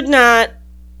should not,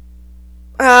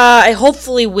 I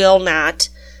hopefully will not,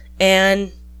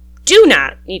 and do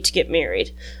not need to get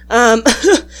married. I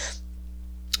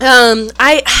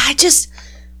just,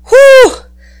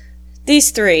 these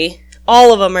three,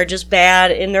 all of them are just bad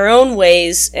in their own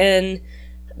ways, and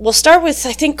we'll start with,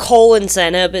 I think Cole and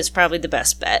Zenab is probably the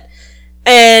best bet.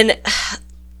 And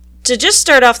to just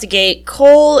start off the gate,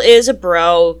 Cole is a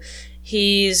bro.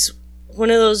 He's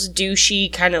one of those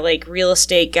douchey kind of like real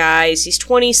estate guys. He's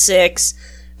 26,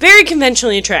 very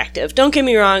conventionally attractive. Don't get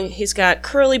me wrong. He's got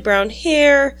curly brown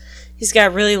hair. He's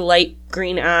got really light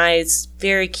green eyes,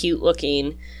 very cute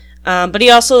looking. But he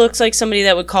also looks like somebody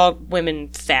that would call women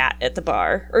fat at the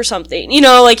bar or something. You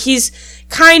know, like he's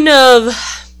kind of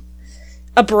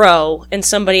a bro and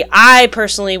somebody I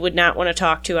personally would not want to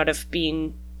talk to out of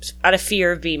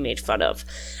fear of being made fun of.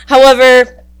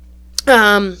 However,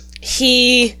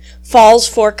 he falls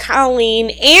for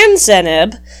Colleen and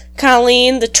Zeneb.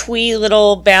 Colleen, the twee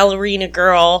little ballerina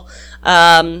girl,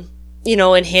 you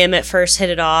know, and him at first hit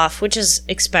it off, which is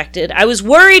expected. I was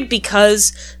worried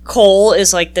because Cole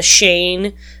is like the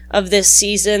Shane of this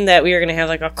season that we were going to have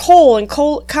like a Cole and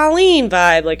Colleen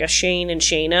vibe, like a Shane and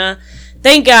Shayna.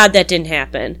 Thank God that didn't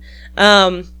happen.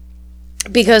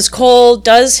 Because Cole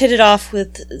does hit it off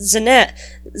with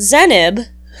Zeneb,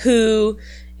 who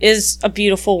is a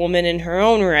beautiful woman in her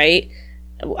own right.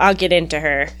 I'll get into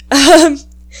her.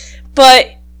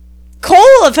 But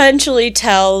Cole eventually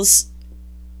tells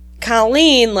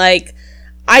Colleen, like,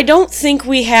 I don't think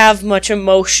we have much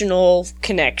emotional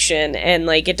connection, and,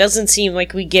 like, it doesn't seem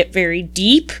like we get very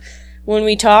deep when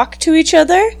we talk to each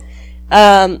other.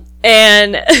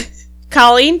 And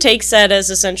Colleen takes that as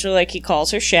essentially, like, he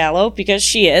calls her shallow, because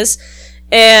she is,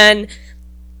 and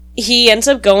he ends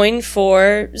up going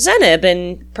for Zeneb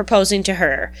and proposing to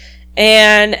her.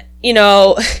 And, you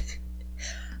know,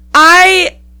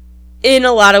 I, in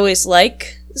a lot of ways,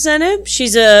 like Zeneb.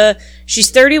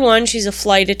 She's 31, she's a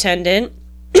flight attendant.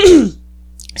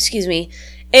 Excuse me.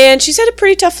 And she's had a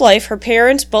pretty tough life. Her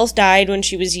parents both died when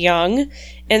she was young,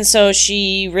 and so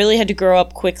she really had to grow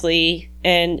up quickly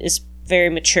and is very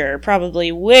mature,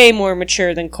 probably way more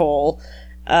mature than Cole.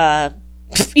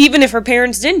 Even if her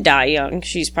parents didn't die young,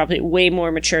 she's probably way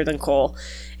more mature than Cole.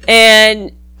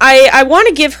 And I want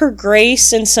to give her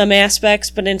grace in some aspects,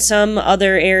 but in some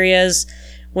other areas,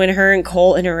 when her and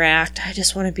Cole interact, I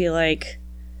just want to be like,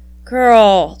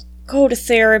 girl, go to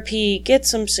therapy, get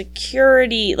some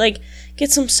security, like,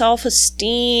 get some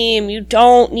self-esteem. You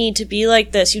don't need to be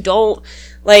like this. You don't,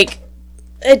 like,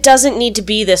 it doesn't need to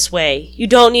be this way. You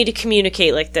don't need to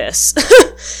communicate like this.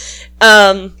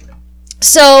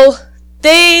 So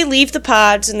they leave the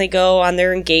pods and they go on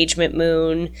their engagement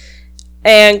moon,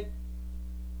 and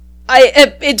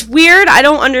it's weird. I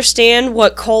don't understand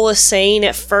what Cole is saying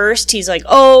at first. He's like,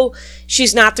 oh,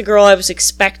 she's not the girl I was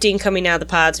expecting coming out of the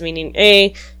pods, meaning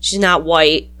A, she's not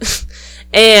white,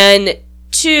 and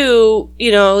 2,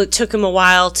 you know, it took him a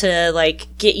while to,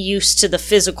 like, get used to the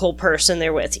physical person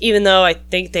they're with, even though I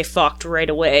think they fucked right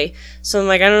away. So I'm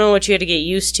like, I don't know what you had to get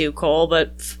used to, Cole,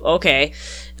 but okay.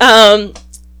 And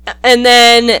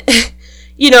then,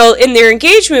 you know, in their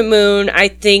engagement moon, I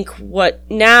think what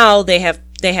now they have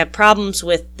problems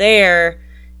with there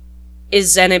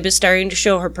is Zeneb is starting to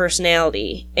show her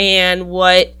personality. And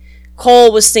what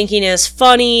Cole was thinking as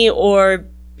funny or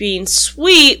being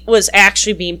sweet was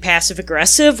actually being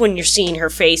passive-aggressive when you're seeing her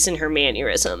face and her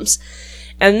mannerisms.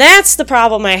 And that's the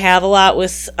problem I have a lot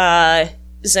with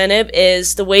Zeneb,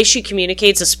 is the way she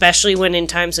communicates, especially when in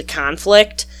times of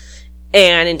conflict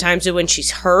and in times of when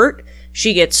she's hurt.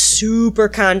 She gets super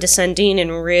condescending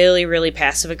and really, really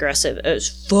passive-aggressive as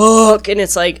fuck. And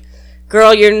it's like,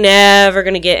 girl, you're never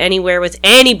going to get anywhere with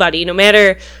anybody, no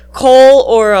matter Cole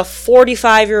or a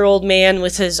 45-year-old man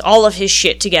with all of his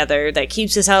shit together that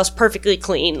keeps his house perfectly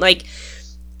clean. Like,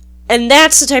 and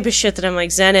that's the type of shit that I'm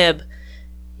like, Zeneb,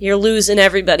 you're losing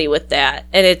everybody with that.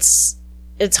 And it's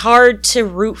hard to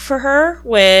root for her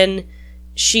when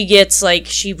she gets, like,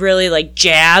 she really, like,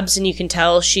 jabs, and you can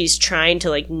tell she's trying to,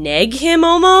 like, neg him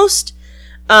almost.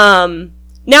 Now,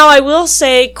 I will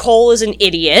say Cole is an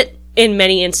idiot in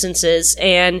many instances,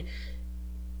 and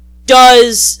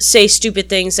does say stupid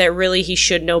things that really he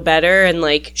should know better, and,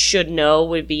 like, should know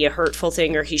would be a hurtful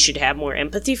thing, or he should have more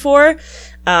empathy for.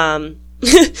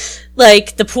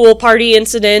 Like, the pool party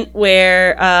incident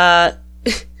where,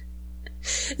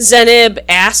 Zeneb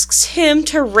asks him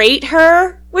to rate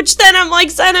her, which then I'm like,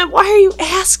 Zeneb, why are you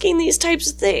asking these types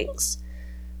of things?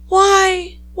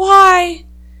 Why?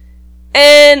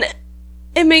 And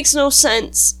it makes no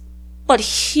sense. But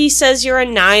he says you're a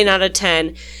 9 out of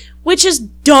 10, which is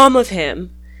dumb of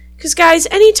him. Because, guys,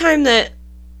 anytime that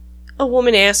a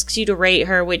woman asks you to rate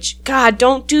her, which, God,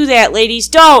 don't do that, ladies,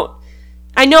 don't.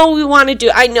 I know we want to do,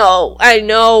 I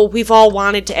know, we've all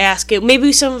wanted to ask it.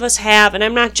 Maybe some of us have, and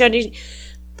I'm not judging,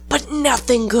 but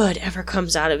nothing good ever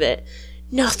comes out of it.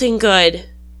 Nothing good.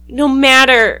 No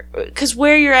matter, because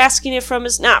where you're asking it from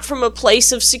is not from a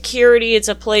place of security, it's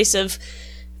a place of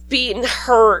being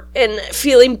hurt and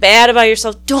feeling bad about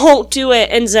yourself, don't do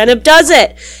it. And Zenib does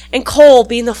it. And Cole,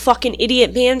 being the fucking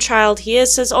idiot man-child he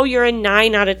is, says, oh, you're a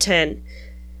 9 out of 10.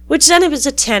 Which Zenib is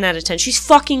a 10 out of 10. She's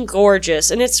fucking gorgeous.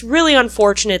 And it's really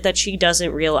unfortunate that she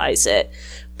doesn't realize it.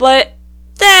 But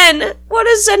then, what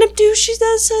does Zenib do? She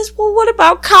then says, well, what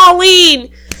about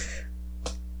Colleen?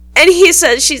 And he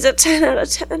says she's a 10 out of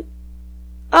 10.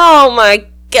 Oh my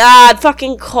god,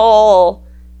 fucking Cole.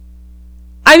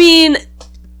 I mean,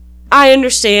 I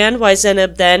understand why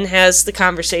Zenib then has the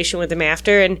conversation with him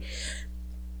after,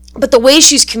 but the way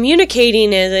she's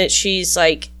communicating is that she's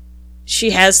like,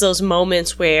 she has those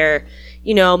moments where,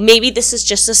 you know, maybe this is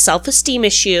just a self-esteem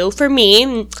issue for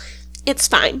me. It's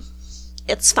fine.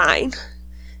 It's fine.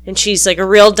 And she's like a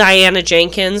real Diana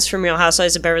Jenkins from Real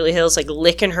Housewives of Beverly Hills, like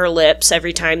licking her lips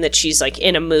every time that she's like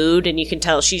in a mood, and you can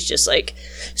tell she's just like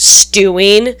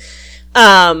stewing.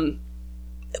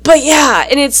 But yeah,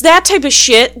 and it's that type of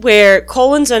shit where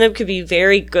Cole and Zenib could be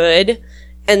very good,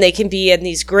 and they can be in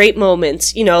these great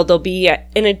moments. You know, they'll be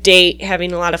in a date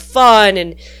having a lot of fun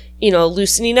and, you know,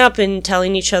 loosening up and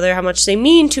telling each other how much they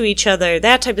mean to each other,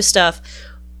 that type of stuff.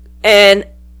 And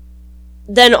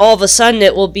then all of a sudden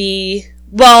it will be,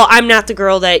 well, I'm not the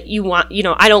girl that you want, you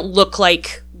know, I don't look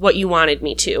like what you wanted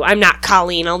me to. I'm not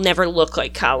Colleen. I'll never look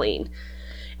like Colleen.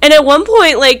 And at one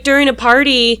point, like, during a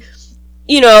party,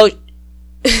 you know,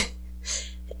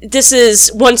 this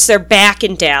is once they're back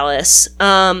in Dallas,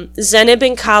 Zenib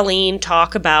and Colleen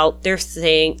talk about their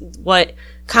thing, what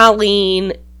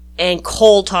Colleen and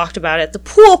Cole talked about at the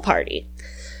pool party.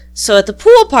 So at the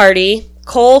pool party,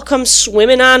 Cole comes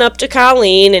swimming on up to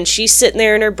Colleen, and she's sitting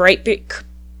there in her bright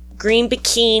green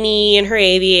bikini and her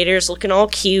aviators, looking all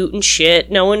cute and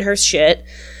shit, knowing her shit.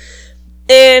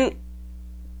 And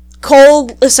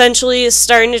Cole essentially is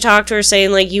starting to talk to her,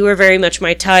 saying, like, you are very much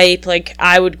my type, like,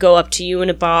 I would go up to you in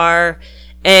a bar.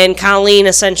 And Colleen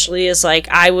essentially is like,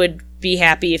 I would be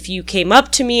happy if you came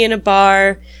up to me in a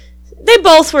bar. They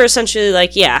both were essentially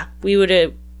like, yeah, we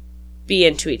would be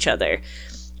into each other.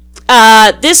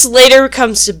 This later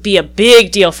comes to be a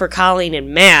big deal for Colleen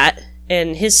and Matt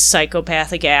and his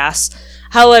psychopathic ass.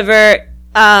 However,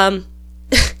 of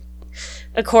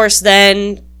course,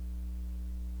 then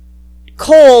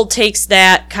Cole takes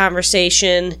that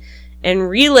conversation and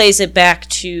relays it back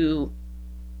to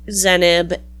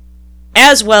Zenib,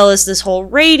 as well as this whole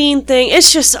rating thing.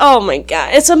 It's just, oh my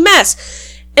god, it's a mess.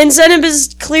 And Zenib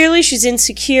is clearly, she's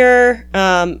insecure,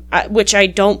 which I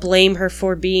don't blame her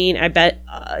for being. I bet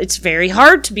it's very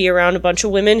hard to be around a bunch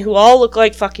of women who all look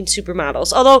like fucking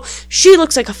supermodels. Although, she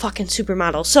looks like a fucking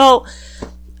supermodel. So,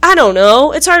 I don't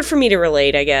know. It's hard for me to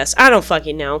relate, I guess. I don't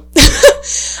fucking know.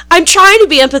 I'm trying to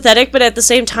be empathetic, but at the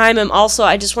same time,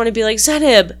 I just want to be like,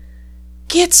 Zenib,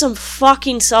 get some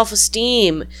fucking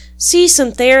self-esteem. See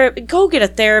some therapy. Go get a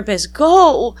therapist.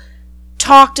 Go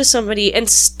talk to somebody and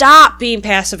stop being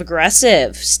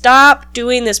passive-aggressive. Stop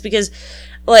doing this because,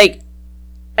 like,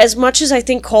 as much as I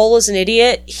think Cole is an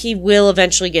idiot, he will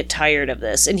eventually get tired of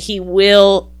this. And he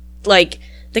will, like,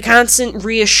 the constant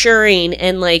reassuring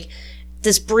and, like,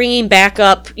 this bringing back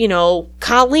up, you know,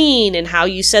 Colleen and how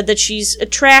you said that she's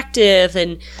attractive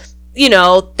and, you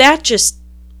know, that just,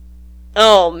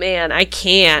 oh man, I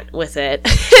can't with it.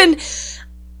 And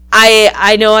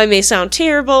I know I may sound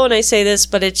terrible when I say this,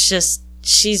 but it's just,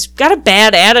 she's got a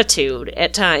bad attitude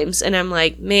at times. And I'm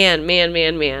like, man.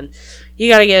 You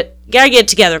gotta get it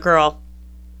together, girl.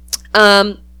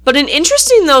 But an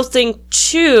interesting though thing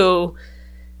too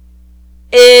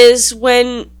is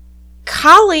when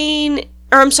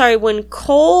when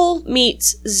Cole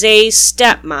meets Zay's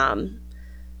stepmom.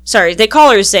 Sorry, they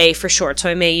call her Zay for short, so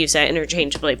I may use that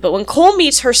interchangeably. But when Cole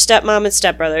meets her stepmom and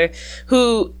stepbrother,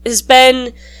 who has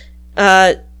been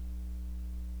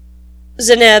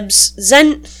Zay's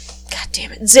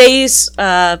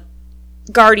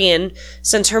guardian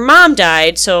since her mom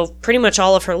died, so pretty much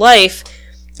all of her life,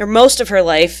 or most of her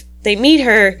life, they meet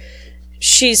her,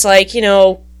 she's like, you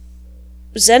know,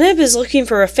 Zenib is looking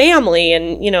for a family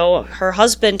and, you know, her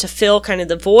husband to fill kind of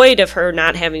the void of her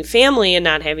not having family and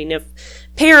not having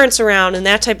parents around and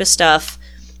that type of stuff.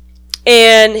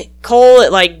 And Cole,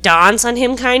 it like dawns on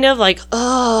him kind of like,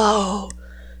 oh,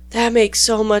 that makes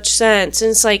so much sense.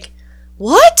 And it's like,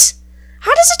 what?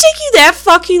 How does it take you that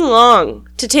fucking long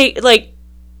to take, like,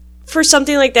 for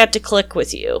something like that to click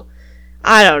with you?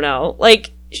 I don't know.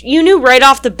 Like, you knew right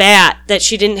off the bat that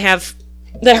she didn't have,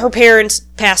 that her parents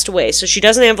passed away, so she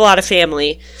doesn't have a lot of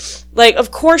family. Like,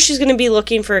 of course she's going to be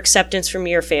looking for acceptance from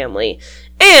your family.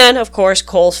 And, of course,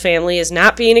 Cole's family is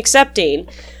not being accepting.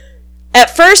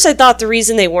 At first, I thought the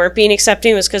reason they weren't being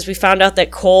accepting was because we found out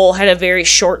that Cole had a very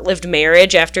short-lived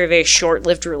marriage after a very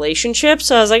short-lived relationship.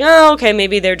 So I was like, oh, okay,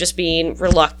 maybe they're just being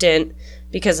reluctant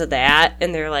because of that.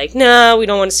 And they're like, no, we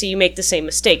don't want to see you make the same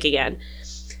mistake again.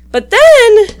 But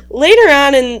then, later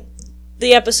on in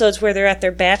the episodes where they're at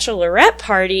their bachelorette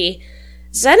party,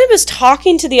 Zenib is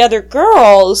talking to the other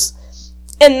girls,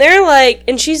 and they're like,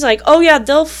 and she's like, oh yeah,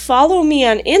 they'll follow me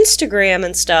on Instagram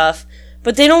and stuff,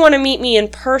 but they don't want to meet me in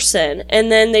person.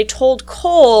 And then they told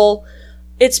Cole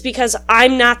it's because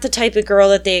I'm not the type of girl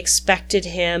that they expected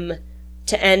him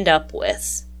to end up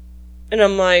with. And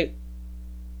I'm like,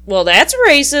 well, that's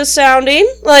racist sounding.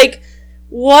 Like,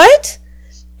 what?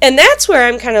 And that's where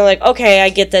I'm kind of like, okay, I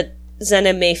get that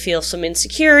Zenib may feel some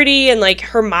insecurity, and like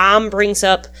her mom brings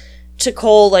up to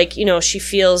Cole, like, you know, she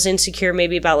feels insecure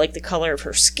maybe about like the color of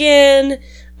her skin,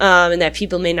 and that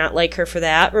people may not like her for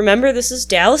that. Remember, this is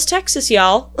Dallas, Texas,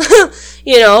 y'all.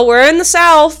 You know, we're in the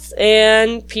South,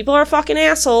 and people are fucking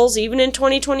assholes, even in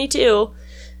 2022.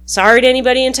 Sorry to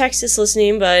anybody in Texas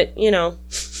listening, but, you know,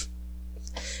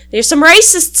 there's some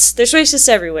racists. There's racists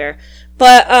everywhere.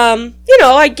 But, you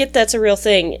know, I get that's a real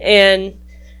thing. And,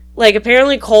 like,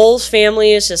 apparently Cole's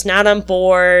family is just not on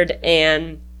board,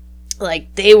 and,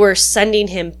 like, they were sending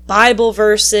him Bible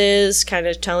verses, kind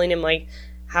of telling him, like,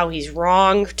 how he's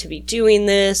wrong to be doing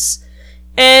this.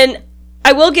 And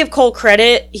I will give Cole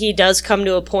credit. He does come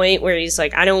to a point where he's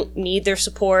like, I don't need their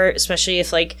support, especially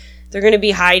if, like, they're going to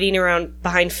be hiding around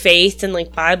behind faith and,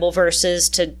 like, Bible verses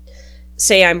to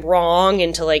say I'm wrong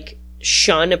and to, like,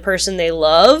 shun a person they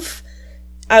love.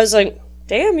 I was like,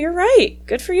 damn, you're right.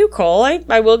 Good for you, Cole.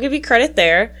 I will give you credit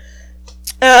there.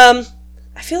 I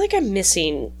feel like I'm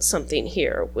missing something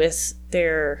here with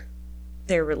their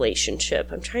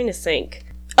relationship. I'm trying to think.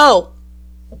 Oh,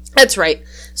 that's right.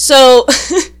 So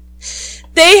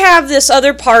they have this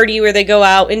other party where they go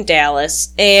out in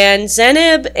Dallas, and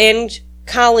Zenib and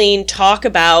Colleen talk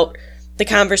about the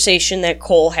conversation that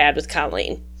Cole had with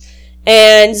Colleen.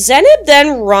 And Zenib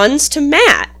then runs to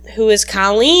Matt, who is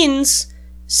Colleen's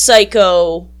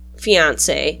psycho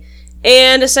fiance,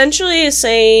 and essentially is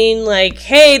saying, like,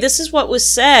 hey, this is what was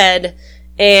said,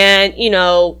 and, you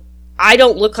know, I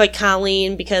don't look like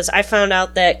Colleen because I found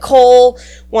out that Cole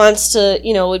wants to,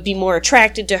 you know, would be more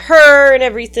attracted to her and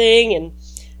everything, and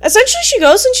essentially she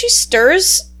goes and she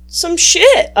stirs some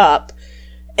shit up.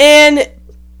 And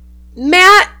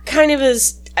Matt kind of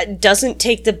doesn't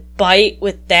take the bite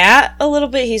with that a little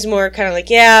bit. He's more kind of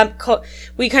like, yeah,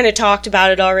 we kind of talked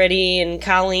about it already, and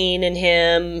Colleen and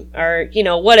him are, you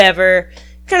know, whatever.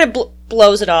 Kind of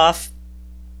blows it off.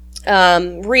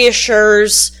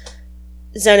 Reassures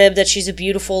Zenib that she's a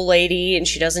beautiful lady and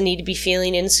she doesn't need to be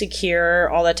feeling insecure,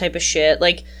 all that type of shit.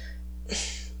 Like,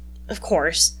 of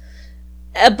course.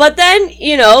 But then,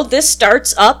 you know, this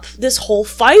starts up this whole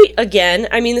fight again.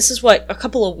 I mean, this is what, a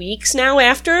couple of weeks now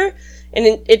after?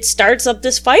 And it starts up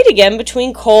this fight again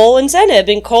between Cole and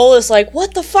Zenib. And Cole is like,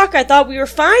 what the fuck? I thought we were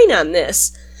fine on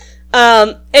this.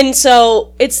 And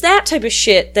so it's that type of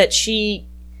shit that she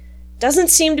doesn't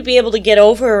seem to be able to get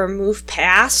over or move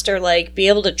past, or, like, be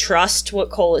able to trust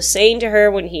what Cole is saying to her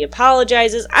when he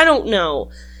apologizes. I don't know.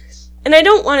 And I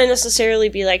don't want to necessarily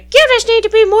be like, you just need to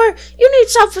be more, you need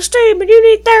self-esteem and you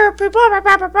need therapy, blah, blah,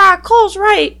 blah, blah, blah. Cole's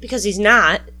right. Because he's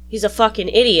not. He's a fucking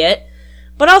idiot.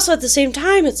 But also at the same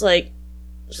time, it's like,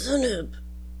 Zenib,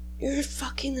 you're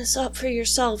fucking this up for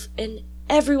yourself and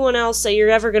everyone else that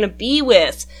you're ever going to be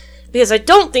with. Because I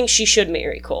don't think she should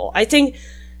marry Cole. I think,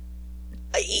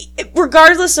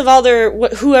 regardless of all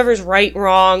whoever's right,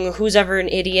 wrong, who's ever an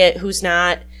idiot, who's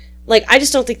not, like, I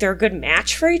just don't think they're a good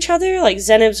match for each other. Like,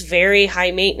 Zenib's very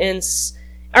high maintenance,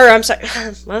 or I'm sorry,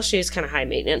 well, she is kind of high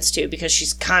maintenance too, because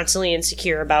she's constantly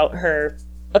insecure about her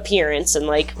appearance and,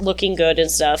 like, looking good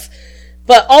and stuff.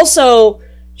 But also,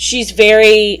 she's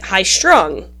very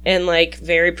high-strung and, like,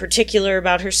 very particular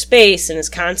about her space and is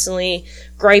constantly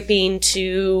griping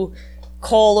to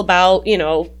Cole about, you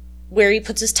know, where he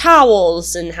puts his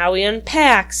towels and how he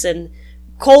unpacks. And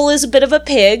Cole is a bit of a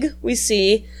pig, we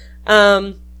see.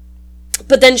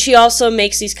 But then she also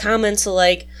makes these comments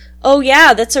like, oh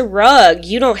yeah, that's a rug.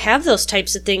 You don't have those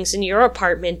types of things in your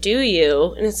apartment, do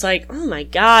you? And it's like, oh my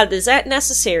god, is that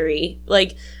necessary?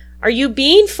 Like, are you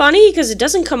being funny? Because it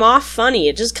doesn't come off funny.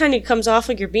 It just kind of comes off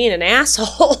like you're being an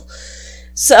asshole.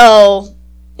 So,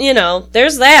 you know,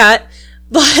 there's that.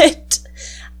 But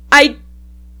I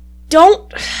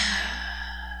don't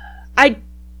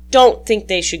think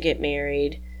they should get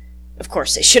married. Of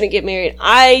course they shouldn't get married.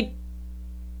 I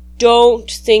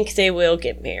don't think they will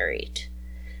get married.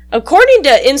 According to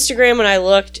Instagram, when I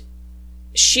looked,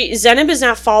 Zenib is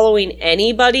not following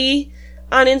anybody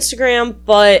on Instagram,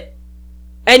 but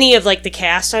any of, like, the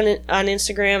cast on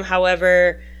Instagram.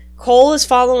 However, Cole is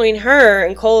following her,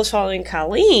 and Cole is following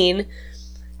Colleen.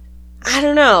 I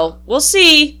don't know. We'll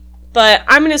see. But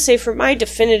I'm going to say for my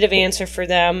definitive answer for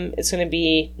them, it's going to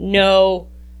be no,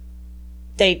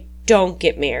 they don't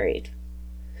get married.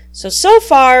 So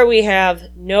far we have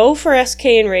no for SK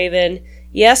and Raven,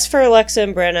 yes for Alexa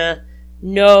and Brenna,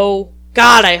 no,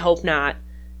 God, I hope not,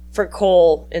 for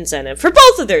Cole and Zenib. For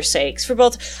both of their sakes. For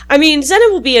both. I mean,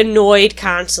 Zenib will be annoyed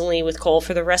constantly with Cole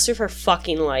for the rest of her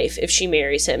fucking life if she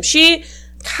marries him. She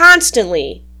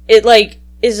constantly,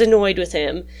 is annoyed with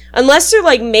him. Unless they're,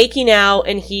 like, making out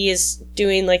and he is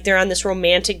doing, like, they're on this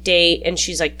romantic date and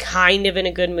she's, like, kind of in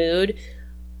a good mood.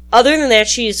 Other than that,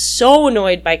 she is so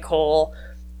annoyed by Cole.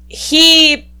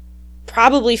 He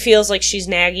probably feels like she's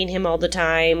nagging him all the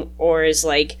time or is,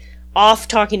 like, off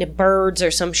talking to birds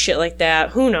or some shit like that.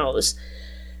 Who knows?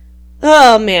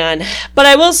 Oh, man. But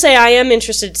I will say I am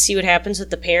interested to see what happens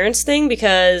with the parents thing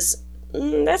because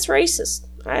that's racist.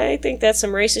 I think that's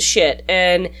some racist shit.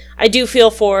 And I do feel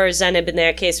for Zenib in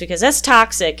that case because that's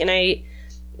toxic and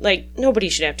nobody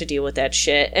should have to deal with that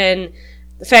shit. And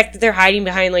the fact that they're hiding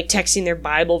behind, like, texting their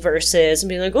Bible verses and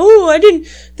being like, oh,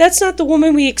 that's not the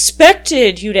woman we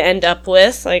expected you to end up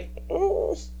with. Like,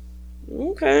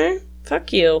 okay,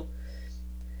 fuck you.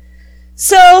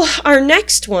 So, our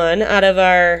next one out of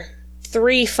our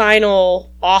 3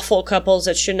 final awful couples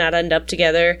that should not end up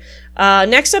together,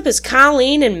 next up is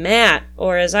Colleen and Matt,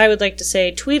 or as I would like to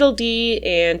say, Tweedledee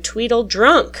and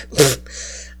Tweedledrunk.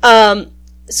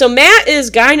 So Matt is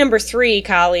guy number 3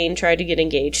 Colleen tried to get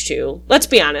engaged to. Let's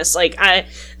be honest.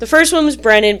 The first one was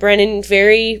Brennan. Brennan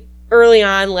very early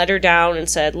on let her down and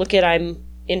said, look I'm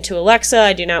into Alexa.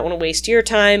 I do not want to waste your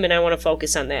time and I want to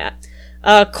focus on that.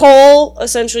 Cole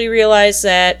essentially realized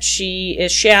that she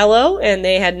is shallow and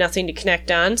they had nothing to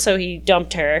connect on, so he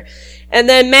dumped her. And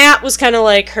then Matt was kind of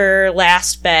like her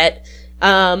last bet.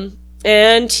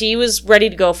 And he was ready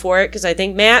to go for it because I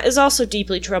think Matt is also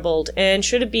deeply troubled and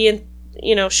should be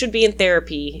in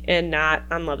therapy and not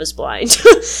on Love is Blind.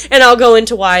 And I'll go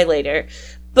into why later.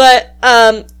 But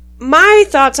my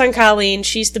thoughts on Colleen,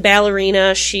 she's the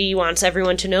ballerina. She wants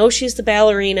everyone to know she's the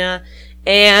ballerina.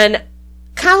 And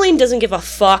Colleen doesn't give a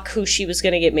fuck who she was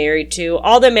going to get married to.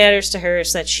 All that matters to her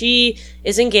is that she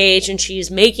is engaged and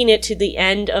she's making it to the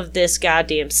end of this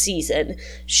goddamn season.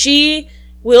 She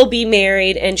will be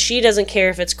married and she doesn't care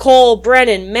if it's Cole,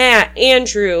 Brennan, Matt,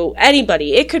 Andrew,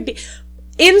 anybody. It could be...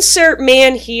 Insert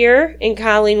man here, and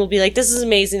Colleen will be like, this is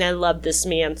amazing, I love this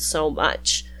man so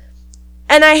much.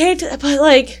 And I hate to,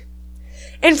 but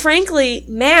and frankly,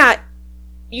 Matt,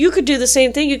 you could do the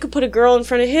same thing. You could put a girl in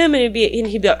front of him, and he'd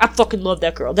be like, I fucking love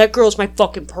that girl. That girl's my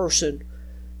fucking person.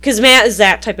 Because Matt is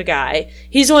that type of guy.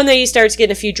 He's the one that he starts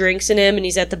getting a few drinks in him, and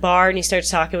he's at the bar, and he starts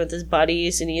talking with his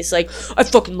buddies, and he's like, I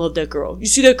fucking love that girl. You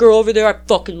see that girl over there? I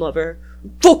fucking love her. I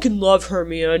fucking love her,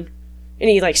 man. And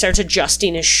he, starts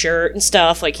adjusting his shirt and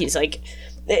stuff. He's Matt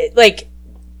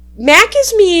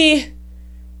gives me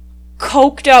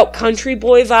coked out country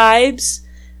boy vibes.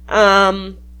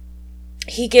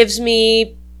 He gives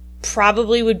me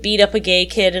probably would beat up a gay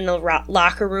kid in a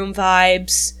locker room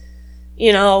vibes.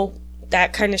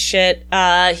 That kind of shit.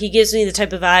 He gives me the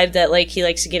type of vibe that, he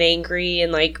likes to get angry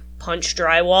and, punch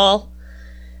drywall.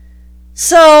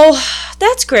 So,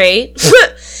 that's great.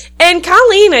 And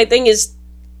Colleen, I think, is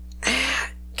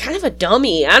kind of a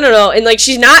dummy. I don't know. And,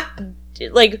 she's not,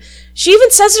 she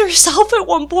even says it herself at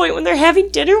one point when they're having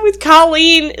dinner with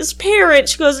Colleen's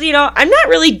parents. She goes, I'm not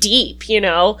really deep,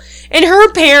 And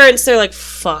her parents, they're like,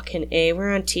 fucking A,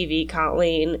 we're on TV,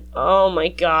 Colleen. Oh, my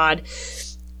God.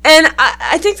 And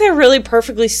I think that really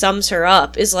perfectly sums her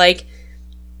up, is,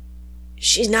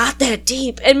 she's not that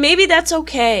deep. And maybe that's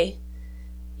okay.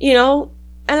 And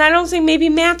I don't think maybe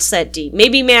Matt's that deep.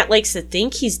 Maybe Matt likes to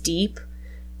think he's deep.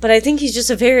 But I think he's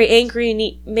just a very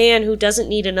angry man who doesn't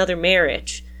need another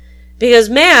marriage. Because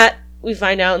Matt, we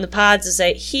find out in the pods, is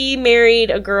that he married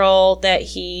a girl that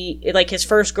his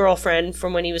first girlfriend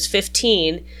from when he was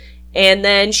 15. And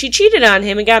then she cheated on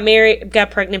him and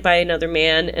got pregnant by another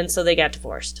man. And so they got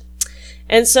divorced.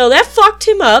 And so that fucked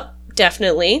him up,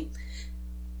 definitely.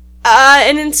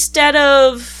 And instead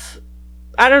of,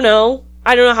 I don't know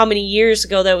how many years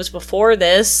ago that was before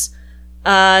this.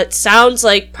 It sounds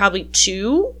like probably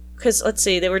 2, because let's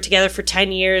see, they were together for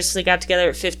 10 years, so they got together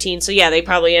at 15, so yeah, they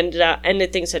probably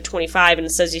ended things at 25, and it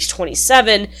says he's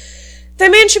 27.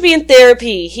 That man should be in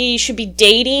therapy. He should be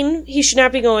dating. He should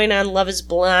not be going on Love is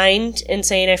Blind and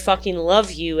saying, I fucking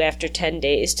love you after 10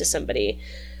 days to somebody.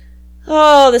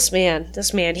 Oh, this man,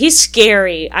 he's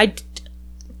scary.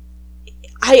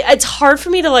 It's hard for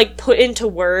me to, put into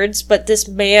words, but this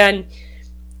man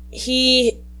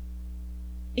you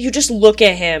just look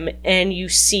at him and you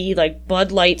see, like,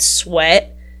 Bud Light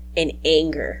sweat and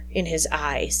anger in his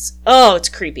eyes. Oh, it's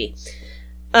creepy.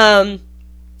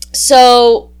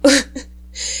 So,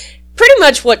 pretty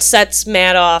much what sets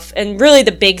Matt off, and really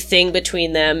the big thing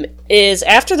between them, is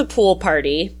after the pool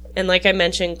party, and like I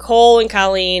mentioned, Cole and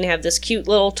Colleen have this cute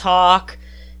little talk.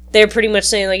 They're pretty much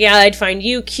saying, like, yeah, I'd find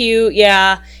you cute,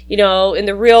 yeah, you know, in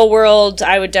the real world,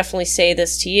 I would definitely say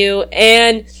this to you.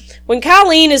 And when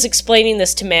Colleen is explaining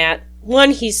this to Matt,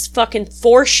 one, he's fucking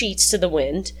 4 sheets to the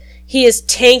wind. He is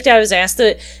tanked out of his ass.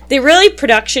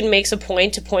 Production makes a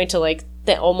point to, like,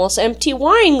 the almost empty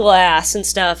wine glass and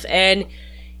stuff, and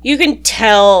you can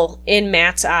tell in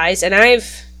Matt's eyes, and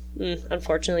I've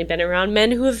unfortunately been around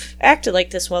men who have acted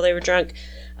like this while they were drunk,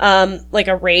 like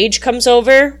a rage comes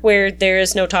over where there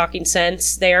is no talking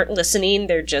sense. They aren't listening,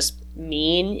 they're just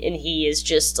mean, and he is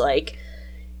just like,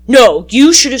 no,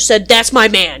 you should have said, that's my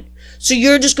man. So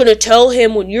you're just gonna tell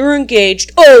him when you're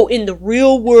engaged, oh, in the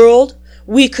real world,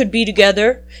 we could be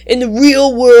together. In the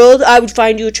real world, I would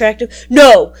find you attractive.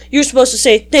 No, you're supposed to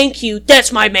say, thank you,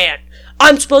 that's my man.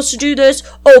 I'm supposed to do this.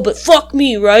 Oh, but fuck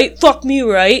me, right? Fuck me,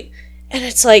 right? And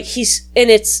it's like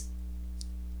it's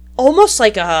almost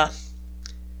like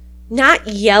not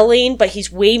yelling, but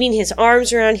he's waving his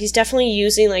arms around. He's definitely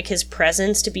using, like, his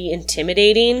presence to be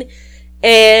intimidating.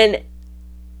 And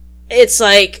it's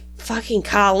like, fucking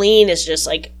Colleen is just,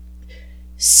 like,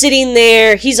 sitting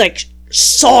there. He's, like,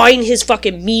 sawing his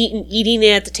fucking meat and eating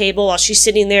it at the table while she's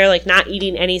sitting there, like, not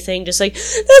eating anything, just like,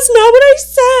 that's not what I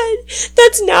said,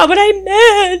 that's not what I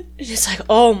meant. And it's like,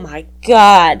 oh my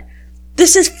god,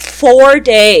 this is 4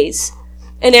 days,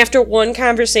 and after one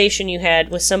conversation you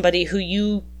had with somebody who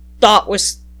you thought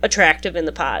was attractive in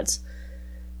the pods.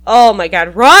 Oh my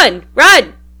god, run,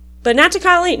 but not to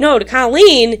Colleen. No, to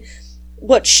Colleen,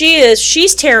 what she is,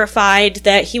 she's terrified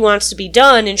that he wants to be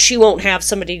done and she won't have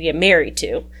somebody to get married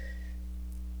to.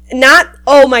 Not,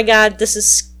 oh my god, this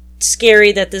is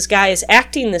scary that this guy is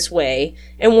acting this way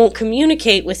and won't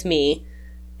communicate with me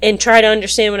and try to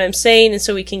understand what I'm saying and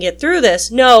so we can get through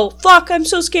this. No, fuck, I'm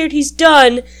so scared he's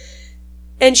done.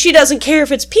 And she doesn't care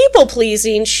if it's people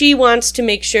pleasing. She wants to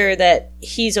make sure that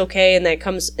he's okay and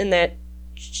that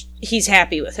he's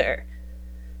happy with her.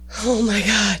 Oh my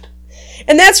god.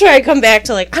 And that's where I come back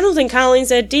to, like, I don't think Colleen's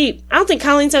that deep. I don't think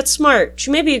Colleen's that smart. She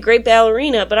may be a great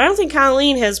ballerina, but I don't think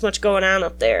Colleen has much going on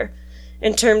up there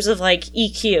in terms of, like,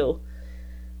 EQ.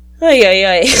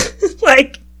 Ay.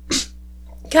 Like,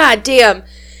 god damn.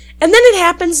 And then it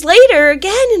happens later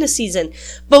again in a season.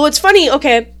 But what's funny,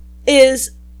 okay,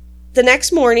 is the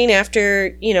next morning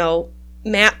after, you know,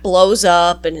 Matt blows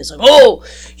up and is like, oh,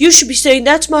 you should be saying,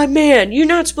 that's my man. You're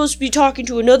not supposed to be talking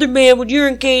to another man when you're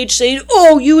engaged, saying,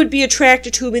 oh, you would be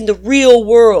attracted to him in the real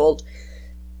world.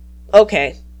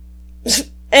 Okay.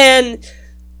 And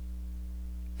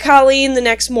Colleen the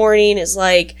next morning is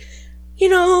like, you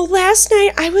know, last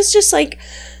night I was just, like,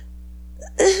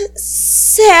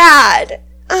 sad.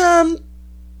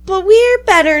 But we're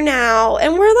better now,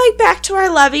 and we're, like, back to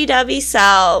our lovey-dovey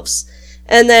selves.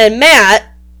 And then Matt,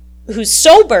 who's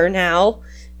sober now,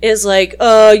 is like,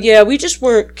 yeah, we just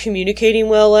weren't communicating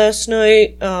well last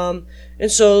night,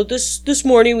 and so this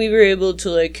morning we were able to,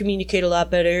 like, communicate a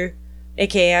lot better,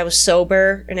 aka I was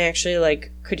sober, and actually,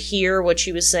 like, could hear what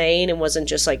she was saying, and wasn't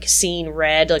just, like, seeing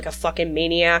red like a fucking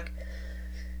maniac.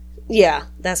 Yeah,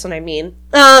 that's what I mean.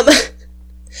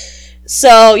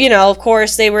 So, you know, of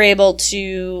course, they were able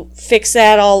to fix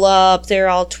that all up. They're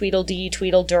all Tweedledee,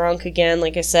 Tweedle drunk again,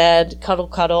 like I said,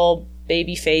 cuddle,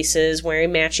 baby faces,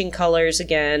 wearing matching colors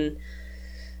again.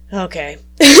 Okay.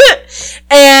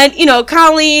 And, you know,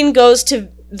 Colleen goes to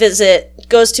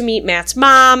meet Matt's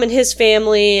mom and his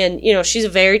family, and, you know, she's a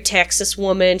very Texas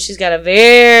woman. She's got a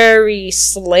very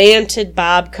slanted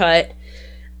bob cut,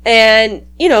 and,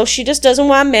 you know, she just doesn't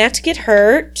want Matt to get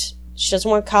hurt. She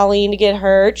doesn't want Colleen to get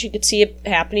hurt. You could see it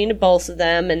happening to both of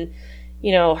them, and,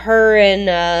 you know, her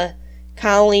and,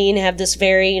 Colleen have this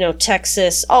very, you know,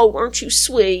 Texas, oh, aren't you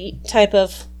sweet type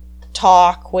of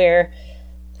talk where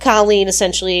Colleen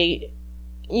essentially,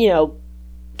 you know,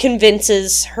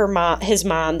 convinces his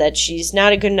mom that she's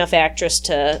not a good enough actress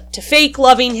to fake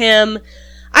loving him.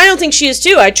 I don't think she is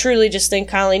too. I truly just think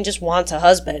Colleen just wants a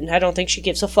husband. I don't think she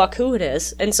gives a fuck who it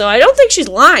is. And so I don't think she's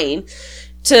lying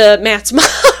to Matt's mom.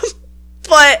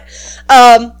 But,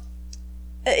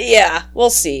 yeah, we'll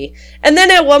see. And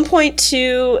then at one point,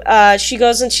 too, she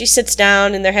goes and she sits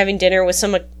down and they're having dinner with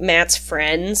some of Matt's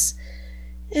friends.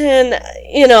 And,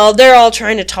 you know, they're all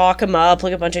trying to talk him up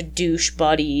like a bunch of douche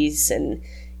buddies. And,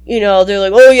 you know, they're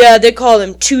like, oh, yeah, they call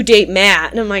him 2-Date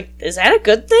Matt. And I'm like, is that a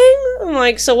good thing? I'm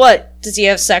like, so what? Does he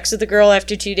have sex with the girl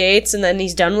after 2 dates and then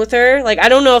he's done with her? Like, I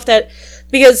don't know if that...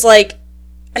 Because, like,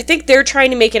 I think they're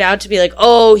trying to make it out to be like,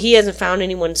 oh, he hasn't found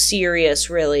anyone serious,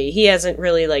 really. He hasn't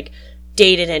really, like,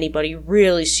 dated anybody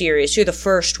really serious. You're the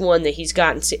first one that he's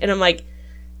gotten... And I'm like,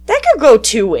 that could go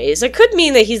 2 ways. It could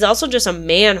mean that he's also just a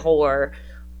man whore.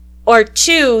 Or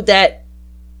 2, that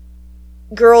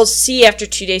girls see after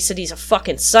 2 days that he's a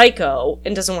fucking psycho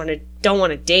and don't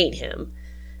want to date him.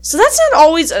 So that's not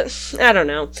always... I don't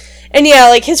know. And yeah,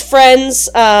 like, his friends...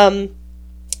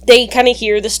 they kind of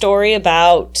hear the story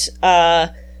about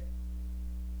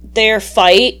their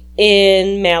fight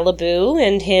in Malibu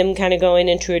and him kind of going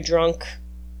into a drunk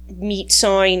meat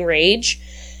sawing rage.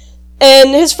 And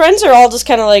his friends are all just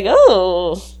kind of like,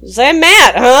 oh, is that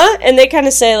Matt, huh? And they kind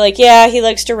of say, like, yeah, he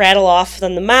likes to rattle off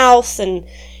in the mouth and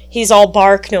he's all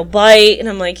bark, no bite. And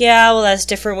I'm like, yeah, well, that's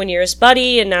different when you're his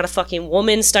buddy and not a fucking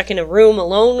woman stuck in a room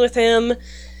alone with him.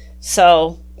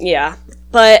 So, yeah.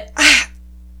 But...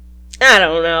 I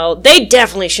don't know. They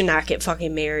definitely should not get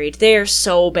fucking married. They are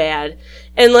so bad.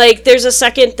 And, like, there's a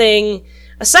second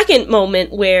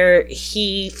moment where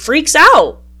he freaks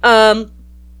out.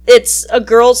 It's a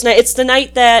girl's night. It's the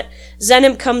night that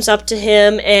Zenim comes up to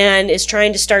him and is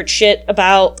trying to start shit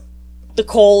about the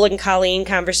Cole and Colleen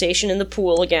conversation in the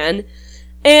pool again.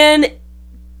 And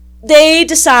they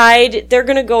decide they're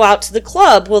going to go out to the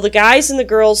club. Well, the guys and the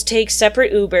girls take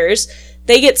separate Ubers.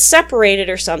 They get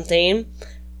separated or something.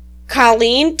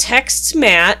 Colleen texts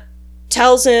Matt,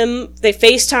 tells him, they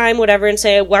FaceTime, whatever, and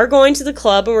say, we're going to the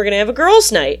club and we're going to have a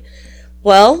girls' night.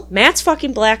 Well, Matt's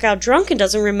fucking blackout drunk and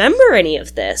doesn't remember any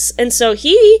of this. And so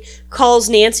he calls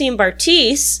Nancy and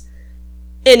Bartice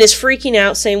and is freaking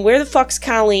out, saying, where the fuck's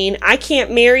Colleen? I can't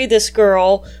marry this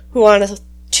girl who on a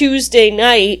Tuesday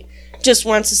night just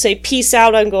wants to say, peace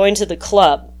out, I'm going to the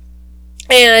club.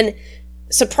 And...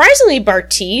 surprisingly,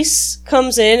 Bartice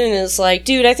comes in and is like,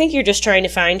 dude, I think you're just trying to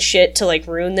find shit to, like,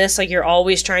 ruin this. Like, you're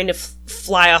always trying to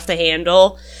fly off the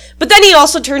handle. But then he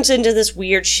also turns into this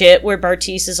weird shit where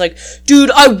Bartice is like,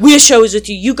 dude, I wish I was with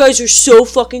you. You guys are so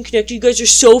fucking connected. You guys are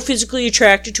so physically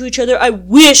attracted to each other. I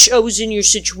wish I was in your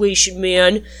situation,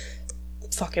 man.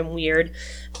 Fucking weird.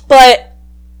 But...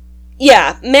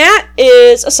 yeah, Matt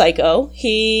is a psycho.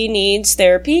 He needs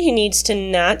therapy. He needs to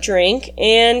not drink.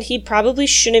 And he probably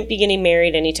shouldn't be getting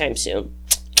married anytime soon.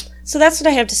 So that's what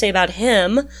I have to say about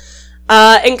him.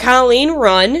 And Colleen,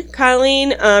 run.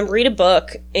 Colleen, read a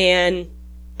book. And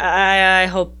I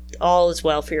hope all is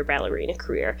well for your ballerina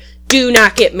career. Do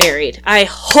not get married. I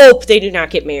hope they do not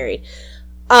get married.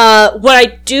 What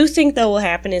I do think, though, will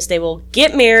happen is they will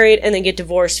get married and then get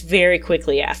divorced very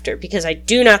quickly after, because I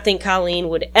do not think Colleen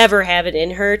would ever have it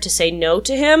in her to say no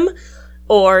to him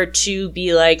or to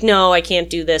be like, no, I can't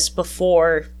do this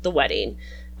before the wedding.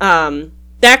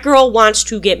 That girl wants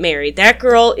to get married. That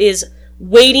girl is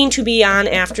waiting to be on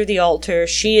after the altar.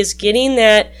 She is getting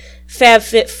that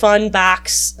FabFitFun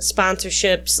box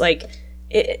sponsorships. Like,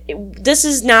 this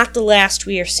is not the last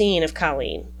we are seeing of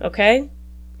Colleen, okay?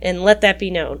 And let that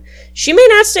be known. She may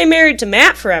not stay married to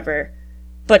Matt forever,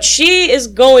 but she is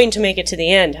going to make it to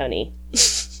the end, honey.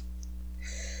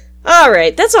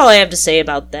 Alright, that's all I have to say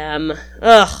about them.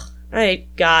 Ugh,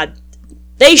 God.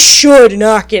 They should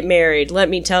not get married, let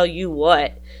me tell you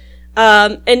what.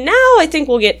 And now I think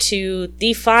we'll get to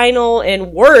the final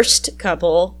and worst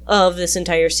couple of this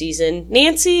entire season,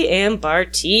 Nancy and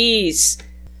Bartice.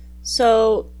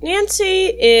 So,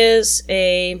 Nancy is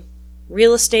a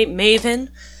real estate maven.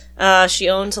 She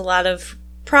owns a lot of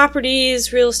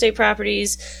properties, real estate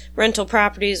properties, rental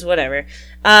properties, whatever.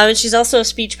 And she's also a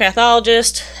speech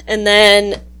pathologist. And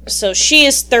then, so she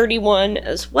is 31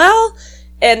 as well.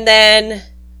 And then,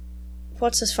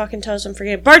 what's his fucking toes? I'm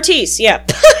forgetting. Bartice, yeah.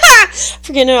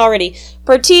 Forgetting it already.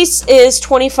 Bartice is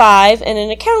 25 and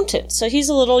an accountant. So he's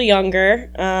a little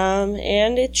younger.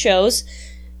 And it shows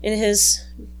in his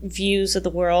views of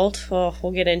the world. Oh,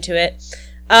 we'll get into it.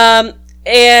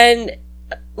 And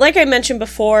like I mentioned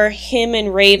before, him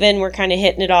and Raven were kind of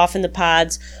hitting it off in the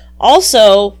pods.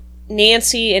 Also,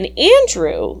 Nancy and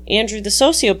Andrew the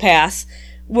sociopath,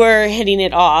 were hitting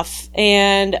it off.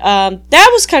 And that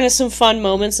was kind of some fun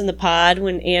moments in the pod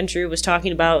when Andrew was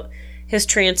talking about his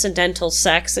transcendental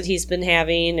sex that he's been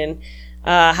having and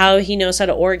how he knows how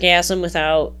to orgasm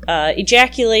without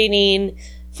ejaculating,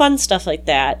 fun stuff like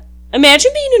that.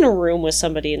 Imagine being in a room with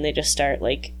somebody and they just start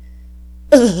like,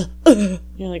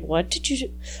 you're like, what did you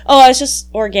do? Oh, I was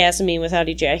just orgasming without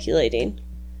ejaculating.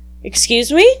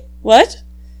 Excuse me? What?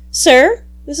 Sir?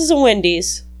 This is a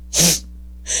Wendy's.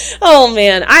 Oh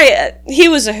man, he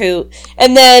was a hoot.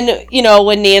 And then,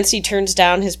 when Nancy turns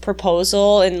down his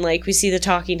proposal and like we see the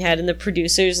talking head and the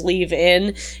producers leave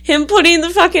in, him putting the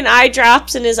fucking eye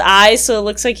drops in his eyes so it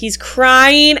looks like he's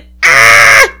crying.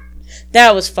 Ah!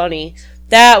 That was funny.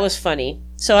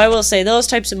 So I will say those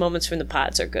types of moments from the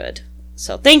pods are good.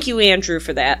 So thank you, Andrew,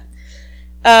 for that.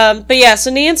 But yeah,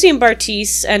 so Nancy and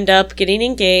Bartise end up getting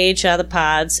engaged out of the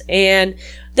pods, and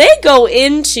they go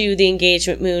into the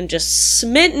engagement moon just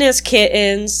smitten as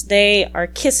kittens. They are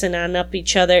kissing on up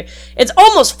each other. It's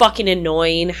almost fucking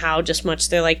annoying how just much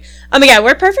they're like, oh my god,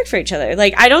 we're perfect for each other.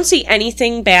 Like, I don't see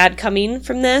anything bad coming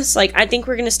from this. Like, I think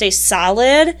we're gonna stay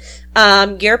solid.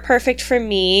 You're perfect for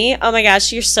me. Oh my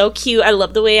gosh, you're so cute. I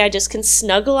love the way I just can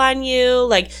snuggle on you.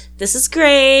 Like, this is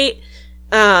great.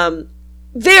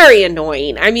 Very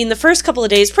annoying. I mean, the first couple of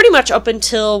days, pretty much up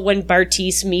until when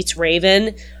Bartise meets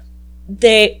Raven,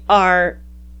 they are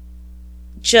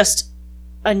just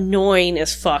annoying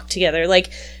as fuck together.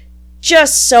 Like,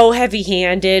 just so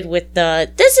heavy-handed with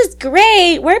this is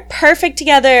great, we're perfect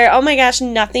together, oh my gosh,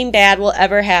 nothing bad will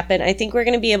ever happen. I think we're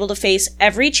going to be able to face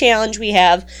every challenge we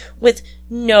have with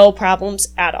no problems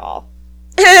at all.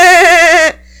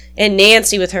 And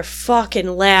Nancy with her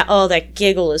fucking laugh. Oh, that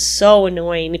giggle is so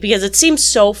annoying because it seems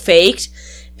so faked.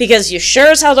 Because you sure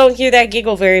as hell don't hear that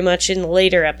giggle very much in the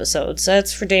later episodes.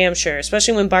 That's for damn sure.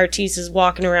 Especially when Bartise is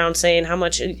walking around saying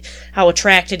how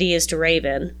attracted he is to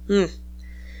Raven.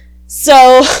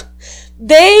 So,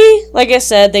 they, like I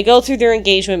said, they go through their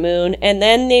engagement moon. And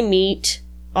then they meet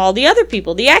all the other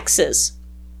people, the exes.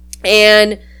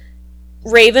 And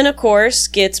Raven, of course,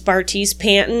 gets Bartise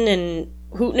panting and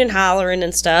hooting and hollering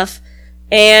and stuff.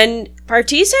 And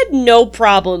Bartise had no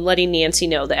problem letting Nancy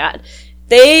know that.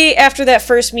 They, after that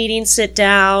first meeting, sit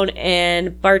down,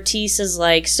 and Bartise is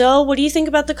like, so, what do you think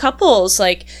about the couples?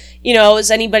 Like, is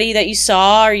anybody that you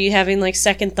saw, are you having, like,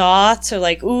 second thoughts? Or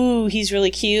like, ooh, he's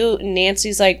really cute. And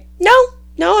Nancy's like, no,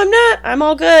 I'm not. I'm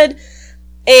all good.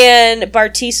 And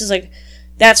Bartise is like,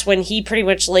 that's when he pretty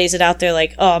much lays it out there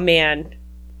like, oh, man,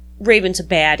 Raven's a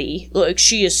baddie. Like,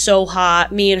 she is so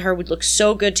hot. Me and her would look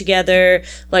so good together.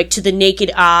 Like, to the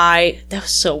naked eye. That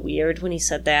was so weird when he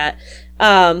said that.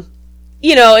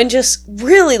 And just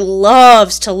really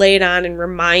loves to lay it on and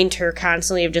remind her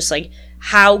constantly of just, like,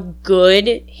 how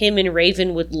good him and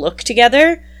Raven would look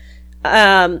together.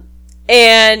 And,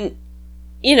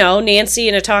 Nancy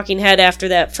in a talking head after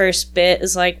that first bit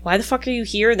is like, why the fuck are you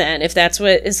here then? If that's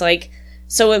what is, like,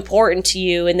 so important to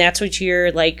you and that's what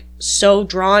you're, like, so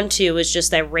drawn to is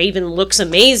just that Raven looks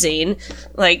amazing.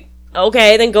 Like,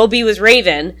 okay, then go be with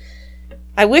Raven.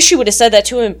 I wish you would have said that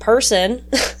to him in person.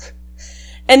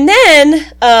 And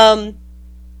then,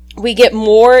 we get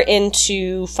more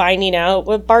into finding out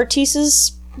what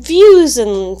Bartise's views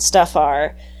and stuff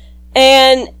are.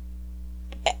 And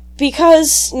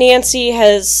because Nancy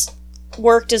has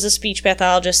worked as a speech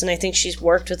pathologist, and I think she's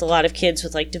worked with a lot of kids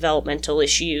with, like, developmental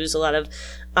issues, a lot of,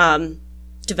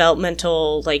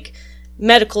 developmental, like,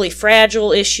 medically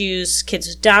fragile issues, kids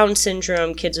with Down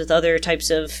syndrome, kids with other types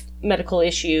of medical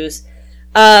issues.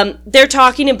 They're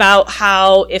talking about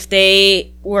how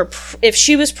if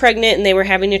she was pregnant and they were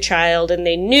having a child and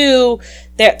they knew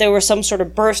that there was some sort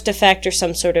of birth defect or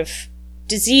some sort of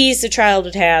disease the child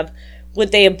would have,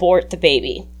 would they abort the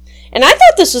baby? And I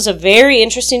thought this was a very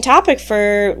interesting topic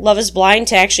for Love is Blind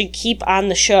to actually keep on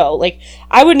the show. Like,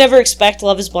 I would never expect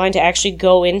Love is Blind to actually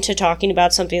go into talking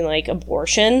about something like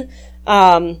abortion.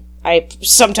 I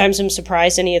sometimes am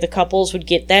surprised any of the couples would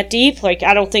get that deep. Like,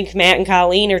 I don't think Matt and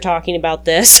Colleen are talking about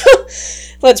this.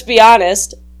 Let's be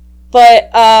honest. But,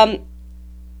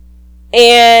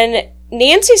 and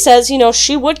Nancy says,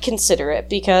 she would consider it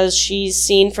because she's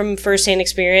seen from firsthand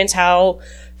experience how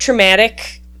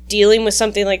traumatic dealing with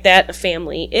something like that a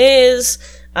family is.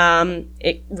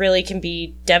 It really can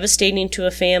be devastating to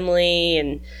a family.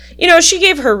 And, she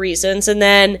gave her reasons. And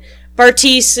then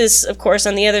Bartise is, of course,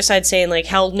 on the other side saying, like,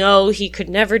 hell no, he could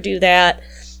never do that.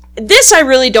 This I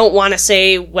really don't want to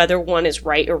say whether one is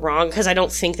right or wrong, because I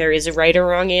don't think there is a right or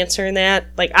wrong answer in that.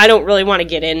 Like, I don't really want to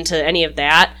get into any of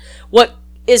that. What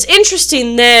is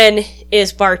interesting then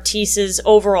is Bartise's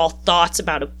overall thoughts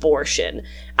about abortion,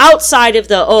 outside of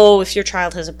the, if your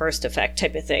child has a birth defect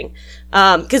type of thing.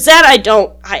 Because that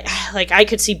I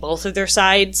could see both of their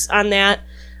sides on that.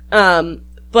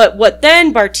 But what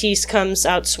then Bartise comes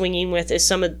out swinging with is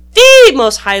some of the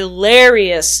most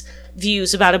hilarious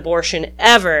views about abortion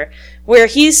ever, where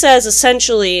he says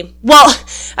essentially, well,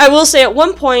 I will say at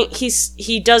one point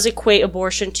he does equate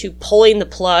abortion to pulling the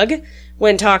plug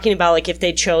when talking about, like, if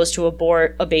they chose to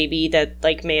abort a baby that,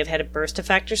 like, may have had a birth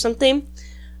defect or something.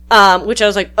 which I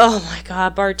was like, oh my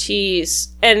God,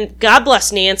 Bartiz. And God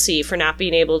bless Nancy for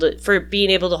being able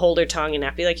to hold her tongue and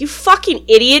not be like, you fucking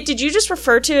idiot, did you just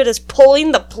refer to it as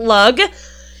pulling the plug?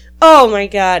 Oh my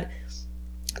God.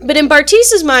 But in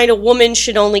Bartiz's mind, a woman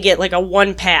should only get like a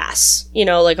one pass,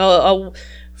 like a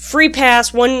free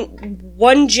pass,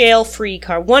 one jail free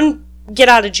card, one get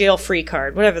out of jail free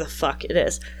card, whatever the fuck it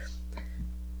is.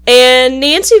 And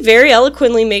Nancy very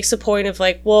eloquently makes a point of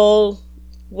like, well,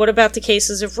 what about the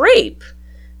cases of rape?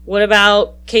 What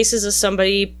about cases of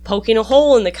somebody poking a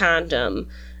hole in the condom?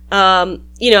 And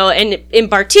in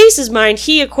Bartiz's mind,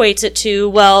 he equates it to,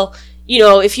 well,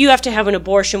 if you have to have an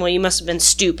abortion, well, you must have been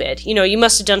stupid. You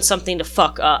must have done something to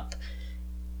fuck up.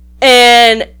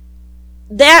 And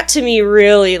that to me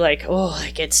really, like,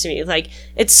 it gets to me. Like,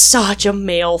 it's such a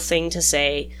male thing to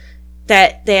say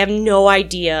that they have no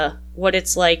idea what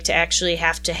it's like to actually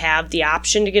have the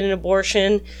option to get an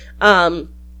abortion.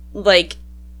 Like,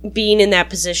 being in that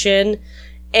position.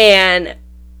 And,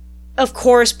 of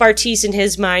course, Bartiz, in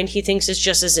his mind, he thinks it's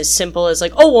just as simple as,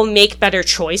 like, oh, we'll make better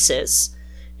choices.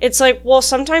 It's like, well,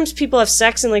 sometimes people have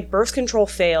sex and, like, birth control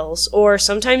fails, or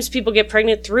sometimes people get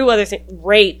pregnant through other things,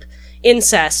 rape,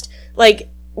 incest. Like,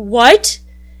 what?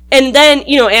 And then,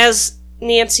 as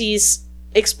Nancy's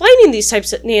explaining these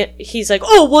types of, he's like,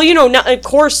 oh, well, not, of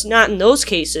course not in those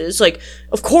cases. Like,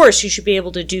 of course you should be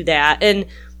able to do that. And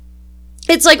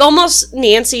it's like almost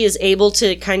Nancy is able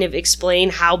to kind of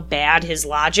explain how bad his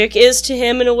logic is to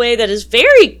him in a way that is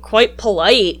quite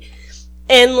polite.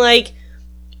 And, like,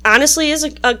 honestly is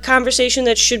a conversation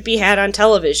that should be had on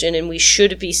television, and we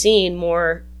should be seen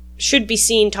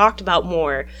talked about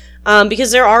more.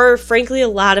 Because there are, frankly, a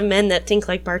lot of men that think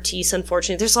like Bartiz,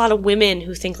 unfortunately. There's a lot of women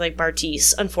who think like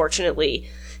Bartiz, unfortunately.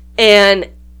 And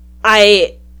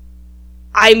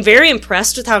I'm very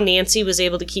impressed with how Nancy was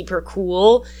able to keep her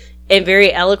cool and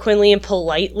very eloquently and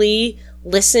politely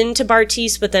listen to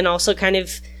Bartiz, but then also kind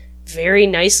of very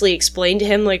nicely explain to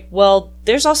him, like, well,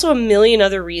 there's also a million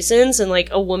other reasons, and, like,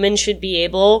 a woman should be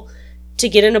able to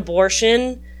get an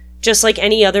abortion just like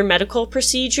any other medical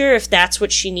procedure if that's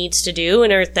what she needs to do,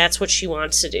 and or if that's what she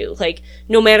wants to do. Like,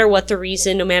 no matter what the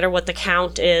reason, no matter what the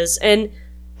count is. And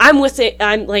I'm with it.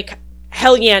 I'm like,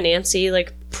 hell yeah, Nancy.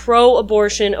 Like,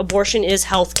 pro-abortion. Abortion is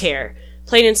healthcare.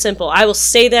 Plain and simple. I will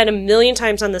say that a million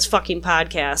times on this fucking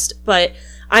podcast, but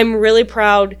I'm really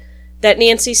proud that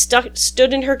Nancy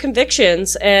stood in her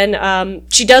convictions, and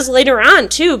she does later on,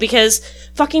 too, because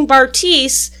fucking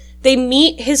Bartiz, they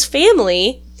meet his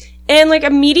family, and, like,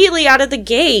 immediately out of the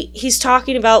gate, he's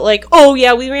talking about, like, oh,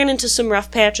 yeah, we ran into some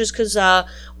rough patches because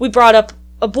we brought up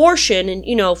abortion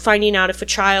and, finding out if a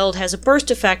child has a birth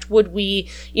defect, would we,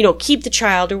 keep the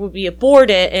child or would we abort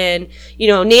it? And,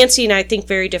 Nancy and I think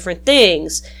very different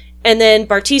things. And then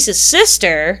Bartiz's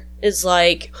sister is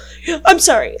like, I'm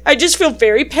sorry, I just feel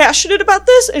very passionate about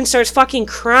this, and starts fucking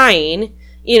crying,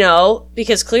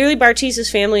 because clearly Bartiz's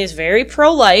family is very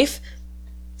pro-life.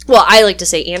 Well, I like to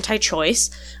say anti-choice.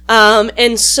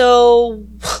 And so,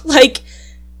 like,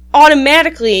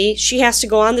 automatically, she has to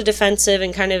go on the defensive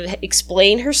and kind of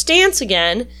explain her stance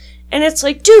again. And it's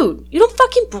like, dude, you don't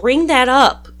fucking bring that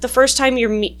up the first time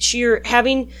you're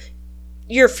having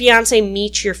your fiance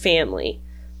meet your family.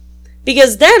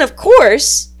 Because then, of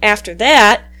course, after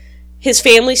that, his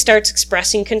family starts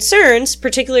expressing concerns,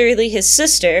 particularly his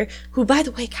sister, who, by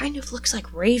the way, kind of looks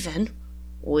like Raven.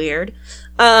 Weird.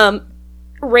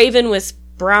 Raven with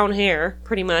brown hair,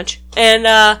 pretty much.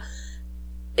 And,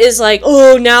 is like,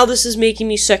 oh, now this is making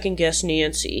me second-guess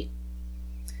Nancy.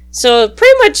 So,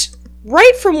 pretty much,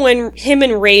 right from when him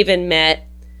and Raven met,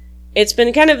 it's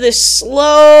been kind of this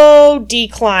slow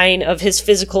decline of his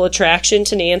physical attraction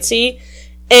to Nancy.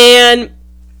 And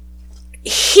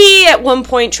he, at one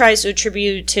point, tries to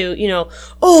attribute to,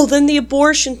 oh, then the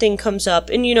abortion thing comes up.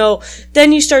 And,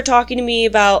 then you start talking to me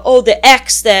about, oh, the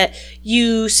ex that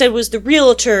you said was the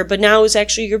realtor, but now is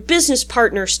actually your business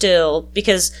partner still.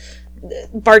 Because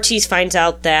Bartiz finds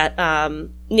out that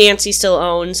Nancy still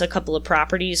owns a couple of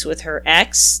properties with her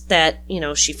ex that,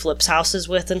 she flips houses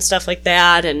with and stuff like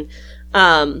that. And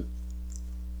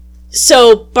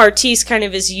so Bartiz kind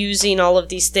of is using all of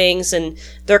these things and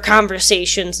their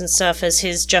conversations and stuff as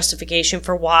his justification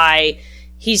for why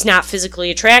he's not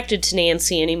physically attracted to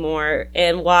Nancy anymore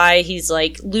and why he's,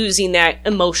 like, losing that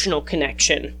emotional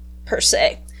connection, per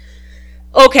se.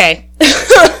 Okay.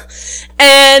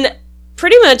 And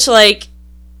pretty much, like,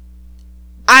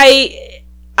 I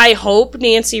hope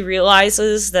Nancy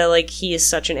realizes that, like, he is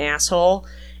such an asshole.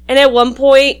 And at one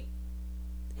point,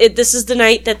 this is the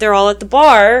night that they're all at the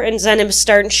bar, and Zeynep is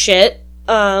starting shit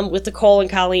with the Cole and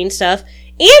Colleen stuff,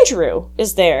 Andrew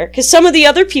is there, because some of the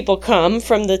other people come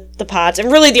from the pods,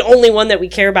 and really the only one that we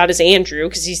care about is Andrew,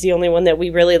 because he's the only one that we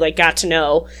really, like, got to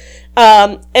know.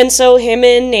 And so him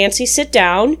and Nancy sit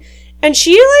down, and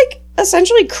she, like,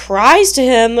 essentially cries to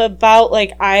him about,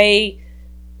 like, I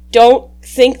don't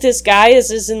think this guy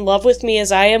is as in love with me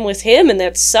as I am with him, and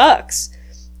that sucks.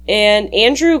 And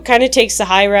Andrew kind of takes the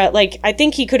high route. Like, I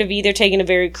think he could have either taken a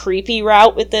very creepy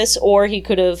route with this, or he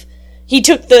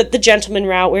took the gentleman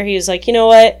route where he was like, you know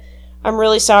what, I'm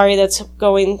really sorry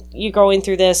you're going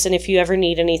through this, and if you ever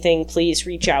need anything, please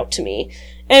reach out to me.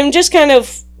 And just kind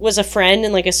of was a friend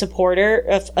and, like, a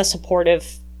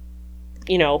supportive,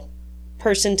 you know,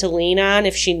 person to lean on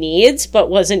if she needs, but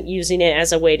wasn't using it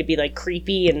as a way to be, like,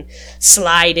 creepy and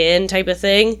slide in type of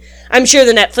thing. I'm sure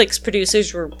the Netflix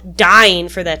producers were dying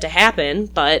for that to happen,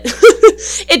 but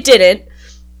it didn't.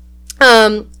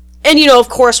 And, you know, of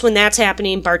course, when that's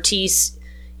happening, Bartise,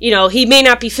 you know, he may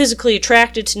not be physically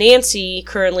attracted to Nancy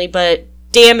currently, but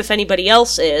damn if anybody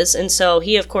else is. And so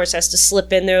he, of course, has to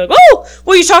slip in there like, oh,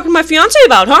 what are you talking to my fiance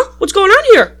about, huh? What's going on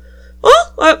here?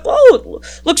 Oh,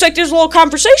 looks like there's a little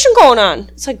conversation going on.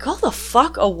 It's like, go the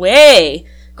fuck away.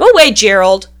 Go away,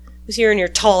 Gerald, with you and your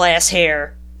tall-ass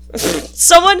hair.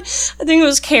 Someone, I think it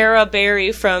was Kara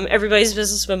Berry from Everybody's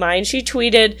Business But Mine, she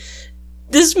tweeted,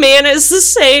 this man is the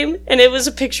same, and it was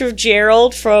a picture of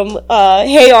Gerald from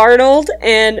Hey Arnold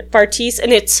and Bartise,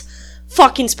 and it's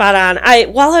fucking spot on.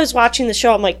 While I was watching the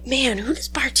show, I'm like, man, who does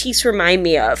Bartise remind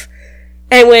me of?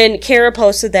 And when Kara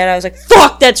posted that, I was like,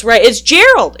 fuck, that's right. It's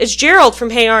Gerald. It's Gerald from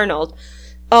Hey Arnold.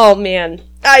 Oh, man.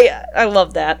 I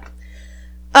love that.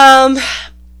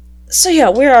 So, yeah,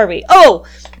 where are we? Oh,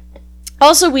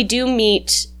 also, we do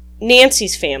meet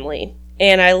Nancy's family.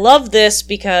 And I love this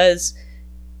because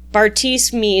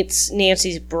Bartise meets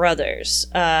Nancy's brothers,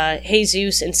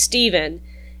 Jesus and Steven.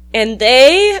 And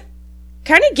they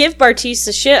kind of give Bartise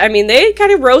the shit. I mean, they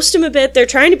kind of roast him a bit. They're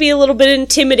trying to be a little bit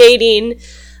intimidating.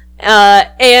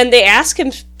 And they ask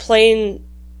him plain,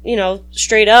 you know,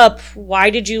 straight up, why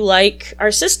did you like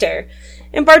our sister?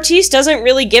 And Bartise doesn't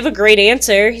really give a great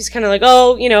answer. He's kind of like,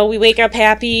 oh, you know, we wake up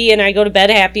happy and I go to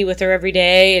bed happy with her every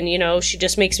day. And, you know, she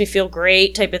just makes me feel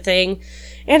great type of thing.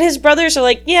 And his brothers are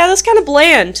like, yeah, that's kind of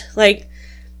bland. Like,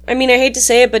 I mean, I hate to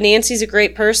say it, but Nancy's a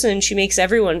great person and she makes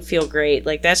everyone feel great.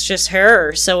 Like, that's just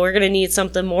her. So we're going to need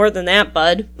something more than that,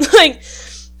 bud.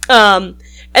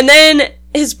 And then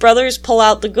his brothers pull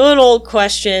out the good old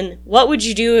question, what would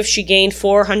you do if she gained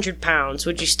 400 pounds?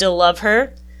 Would you still love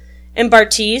her? And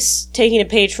Bartise, taking a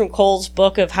page from Cole's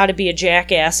book of how to be a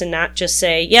jackass and not just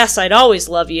say, yes, I'd always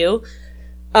love you,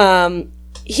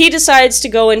 he decides to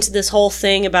go into this whole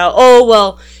thing about, oh,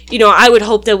 well, you know, I would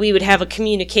hope that we would have a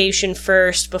communication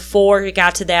first before it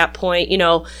got to that point, you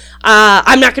know.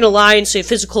 I'm not going to lie and say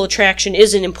physical attraction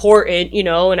isn't important, you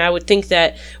know, and I would think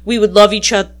that we would love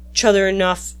each other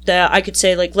enough that I could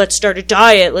say, like, let's start a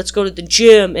diet, let's go to the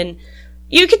gym. And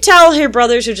you could tell her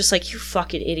brothers are just like, you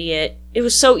fucking idiot. It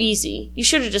was so easy. You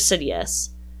should have just said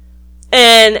yes.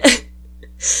 And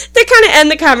they kind of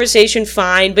end the conversation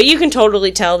fine, but you can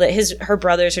totally tell that her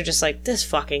brothers are just like, this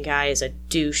fucking guy is a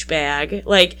douchebag.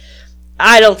 Like,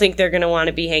 I don't think they're going to want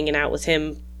to be hanging out with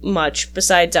him much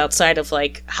besides outside of,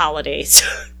 like, holidays.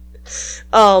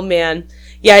 Oh, man.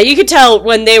 Yeah, you could tell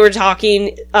when they were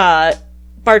talking,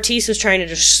 Bartise was trying to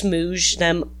just smoosh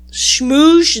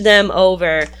them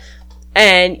over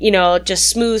and, you know, just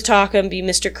smooth talk them, be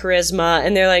Mr. Charisma,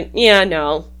 and they're like, yeah,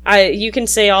 no. You can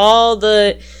say all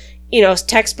the, you know,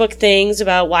 textbook things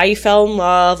about why you fell in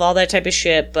love, all that type of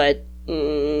shit, but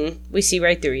we see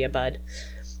right through you, bud.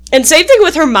 And same thing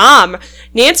with her mom.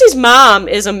 Nancy's mom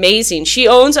is amazing. She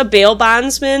owns a bail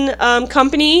bondsman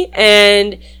company,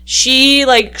 and she,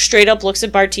 like, straight up looks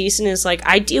at Bartise and is like,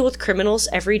 I deal with criminals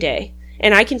every day,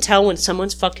 and I can tell when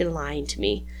someone's fucking lying to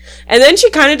me. And then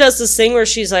she kind of does this thing where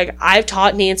she's like, I've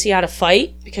taught Nancy how to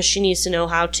fight because she needs to know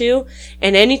how to,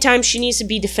 and anytime she needs to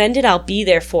be defended, I'll be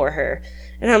there for her.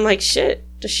 And I'm like, shit,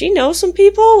 does she know some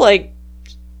people? Like,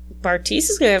 Bartise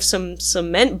is gonna have some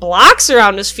cement blocks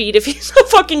around his feet if he's not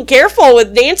fucking careful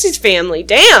with Nancy's family.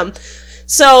 Damn.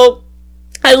 So,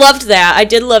 I loved that. I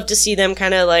did love to see them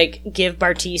kind of, like, give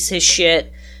Bartise his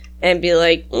shit and be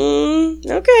like,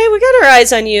 okay, we got our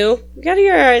eyes on you. We got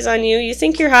our eyes on you. You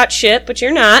think you're hot shit, but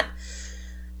you're not.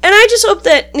 And I just hope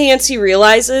that Nancy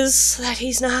realizes that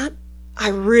he's not. I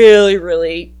really,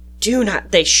 really do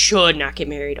not. They should not get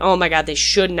married. Oh my God, they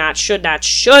should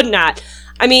not.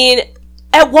 I mean,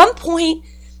 at one point,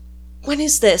 when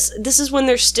is this? This is when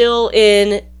they're still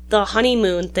in the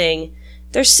honeymoon thing.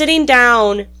 They're sitting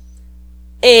down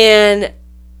and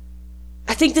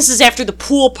I think this is after the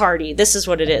pool party. This is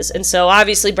what it is. And so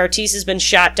obviously Bartise has been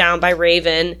shot down by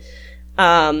Raven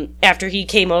after he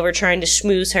came over trying to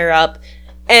schmooze her up.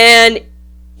 And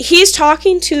he's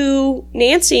talking to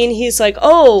Nancy and he's like,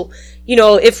 oh, you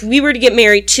know, if we were to get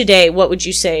married today, what would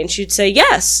you say? And she'd say,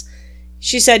 yes.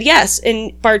 She said yes.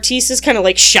 And Bartise is kind of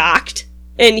like shocked.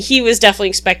 And he was definitely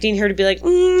expecting her to be like,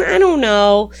 I don't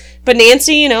know. But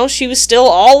Nancy, you know, she was still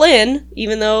all in,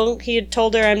 even though he had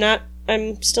told her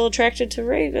I'm still attracted to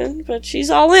Raven, but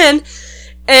she's all in.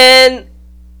 And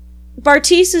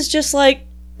Bartise is just like,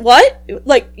 what?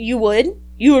 Like, you would?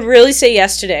 You would really say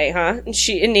yes today, huh?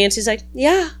 And Nancy's like,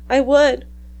 yeah, I would.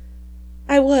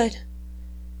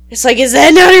 It's like, is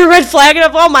that not a red flag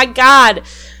enough? Oh my god.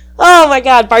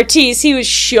 Bartise, he was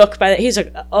shook by that. He's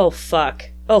like, oh fuck.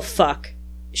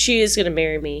 She is gonna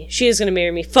marry me.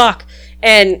 Fuck.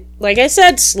 And like I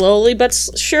said, slowly but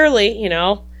surely, you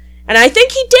know. And I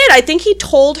think he did. I think he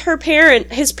told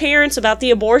his parents about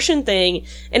the abortion thing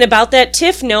and about that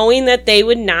tiff, knowing that they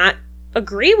would not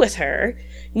agree with her,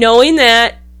 knowing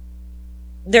that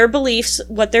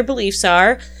what their beliefs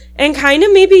are, and kind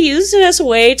of maybe used it as a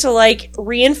way to like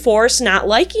reinforce not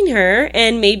liking her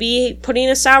and maybe putting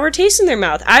a sour taste in their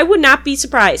mouth. I would not be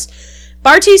surprised.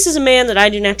 Bartise is a man that I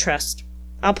do not trust.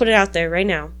 I'll put it out there right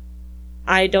now.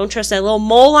 I don't trust that little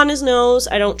mole on his nose.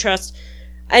 I don't trust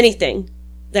anything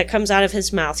that comes out of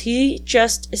his mouth. He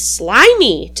just is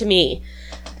slimy to me.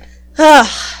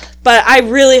 But I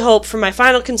really hope, for my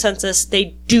final consensus,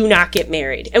 they do not get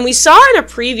married. And we saw in a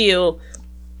preview,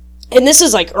 and this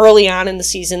is like early on in the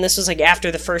season, this was like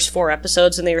after the first 4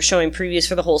 episodes, and they were showing previews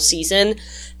for the whole season,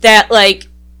 that like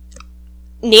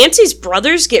Nancy's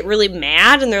brothers get really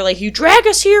mad, and they're like, you drag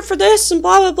us here for this, and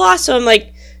blah, blah, blah. So I'm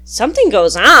like, something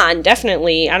goes on,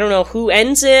 definitely. I don't know who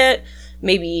ends it.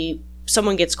 Maybe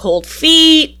someone gets cold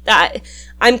feet.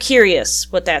 I'm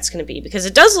curious what that's going to be, because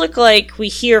it does look like we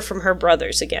hear from her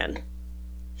brothers again.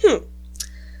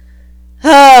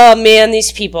 Oh, man,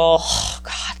 these people. Oh,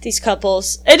 God, these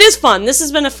couples. It is fun. This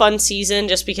has been a fun season,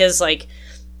 just because, like,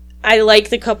 I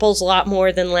like the couples a lot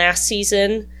more than last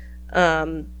season.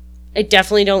 I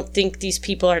definitely don't think these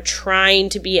people are trying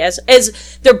to be as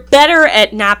they're better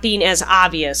at not being as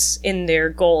obvious in their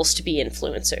goals to be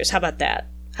influencers. How about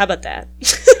that?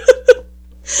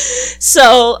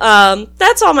 So,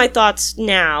 that's all my thoughts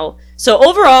now. So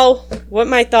overall, what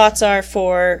my thoughts are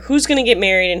for who's going to get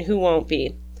married and who won't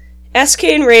be. SK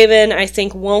and Raven, I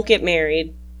think, won't get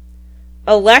married.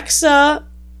 Alexa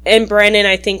and Brennan,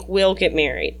 I think, will get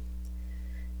married.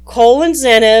 Cole and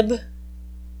Zeneb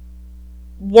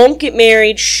won't get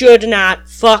married, should not.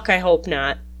 Fuck, I hope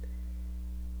not.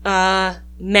 Matt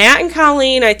and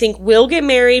Colleen, I think, will get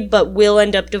married, but will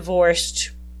end up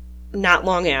divorced not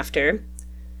long after.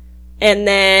 And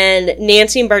then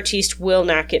Nancy and Bartise will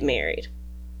not get married.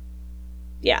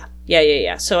 Yeah.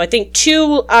 So I think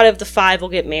 2 out of the 5 will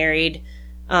get married.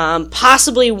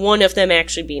 Possibly one of them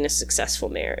actually being a successful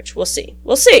marriage. We'll see.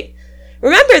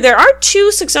 Remember, there are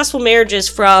 2 successful marriages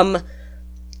from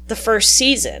the first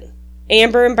season.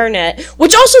 Amber and Barnett.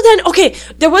 Which also then, okay,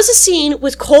 there was a scene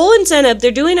with Cole and Zeneb.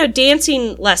 They're doing a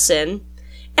dancing lesson.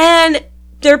 And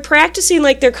they're practicing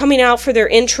like they're coming out for their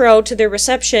intro to their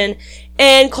reception.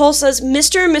 And Cole says,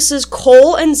 Mr. and Mrs.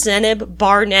 Cole and Zeneb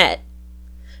Barnett.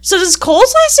 So does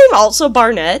Cole's last name also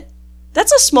Barnett?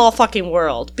 That's a small fucking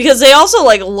world. Because they also,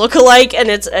 like, look alike, and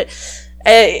it's...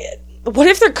 what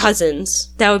if they're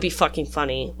cousins? That would be fucking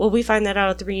funny. Will we find that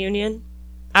out at the reunion?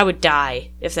 I would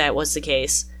die if that was the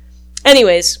case.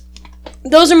 Anyways,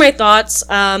 those are my thoughts.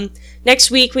 Next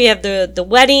week we have the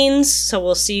weddings, so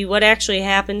we'll see what actually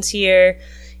happens here.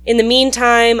 In the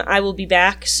meantime, I will be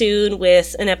back soon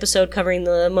with an episode covering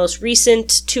the most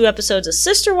recent 2 episodes of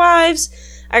Sister Wives.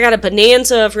 I got a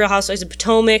bonanza of Real Housewives of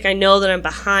Potomac. I know that I'm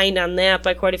behind on that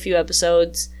by quite a few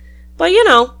episodes. But, you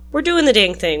know, we're doing the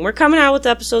dang thing. We're coming out with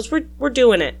episodes. We're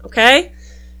doing it, okay?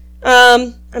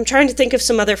 I'm trying to think of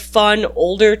some other fun,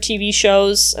 older TV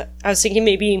shows. I was thinking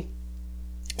maybe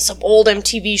some old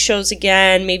MTV shows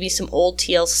again, maybe some old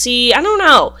TLC. I don't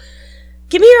know.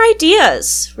 Give me your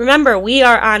ideas. Remember, we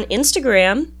are on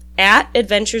Instagram at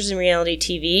Adventures in Reality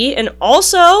TV, and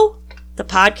also the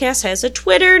podcast has a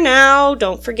Twitter now.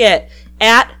 Don't forget,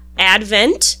 at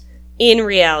Advent in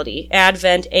Reality.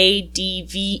 Advent, ADVENT,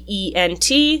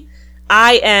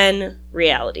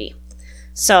 Reality.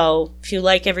 So, if you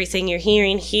like everything you're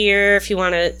hearing here, if you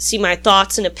want to see my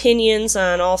thoughts and opinions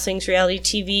on all things reality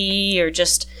TV, or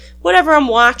just whatever I'm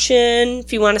watching,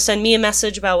 if you want to send me a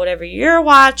message about whatever you're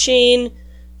watching,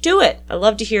 do it. I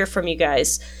love to hear from you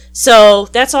guys. So,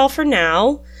 that's all for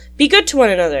now. Be good to one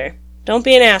another. Don't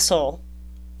be an asshole.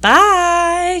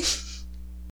 Bye!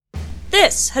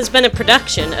 This has been a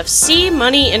production of C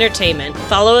Money Entertainment.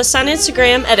 Follow us on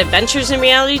Instagram at Adventures in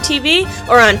Reality TV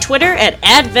or on Twitter at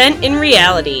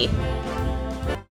AdventInReality.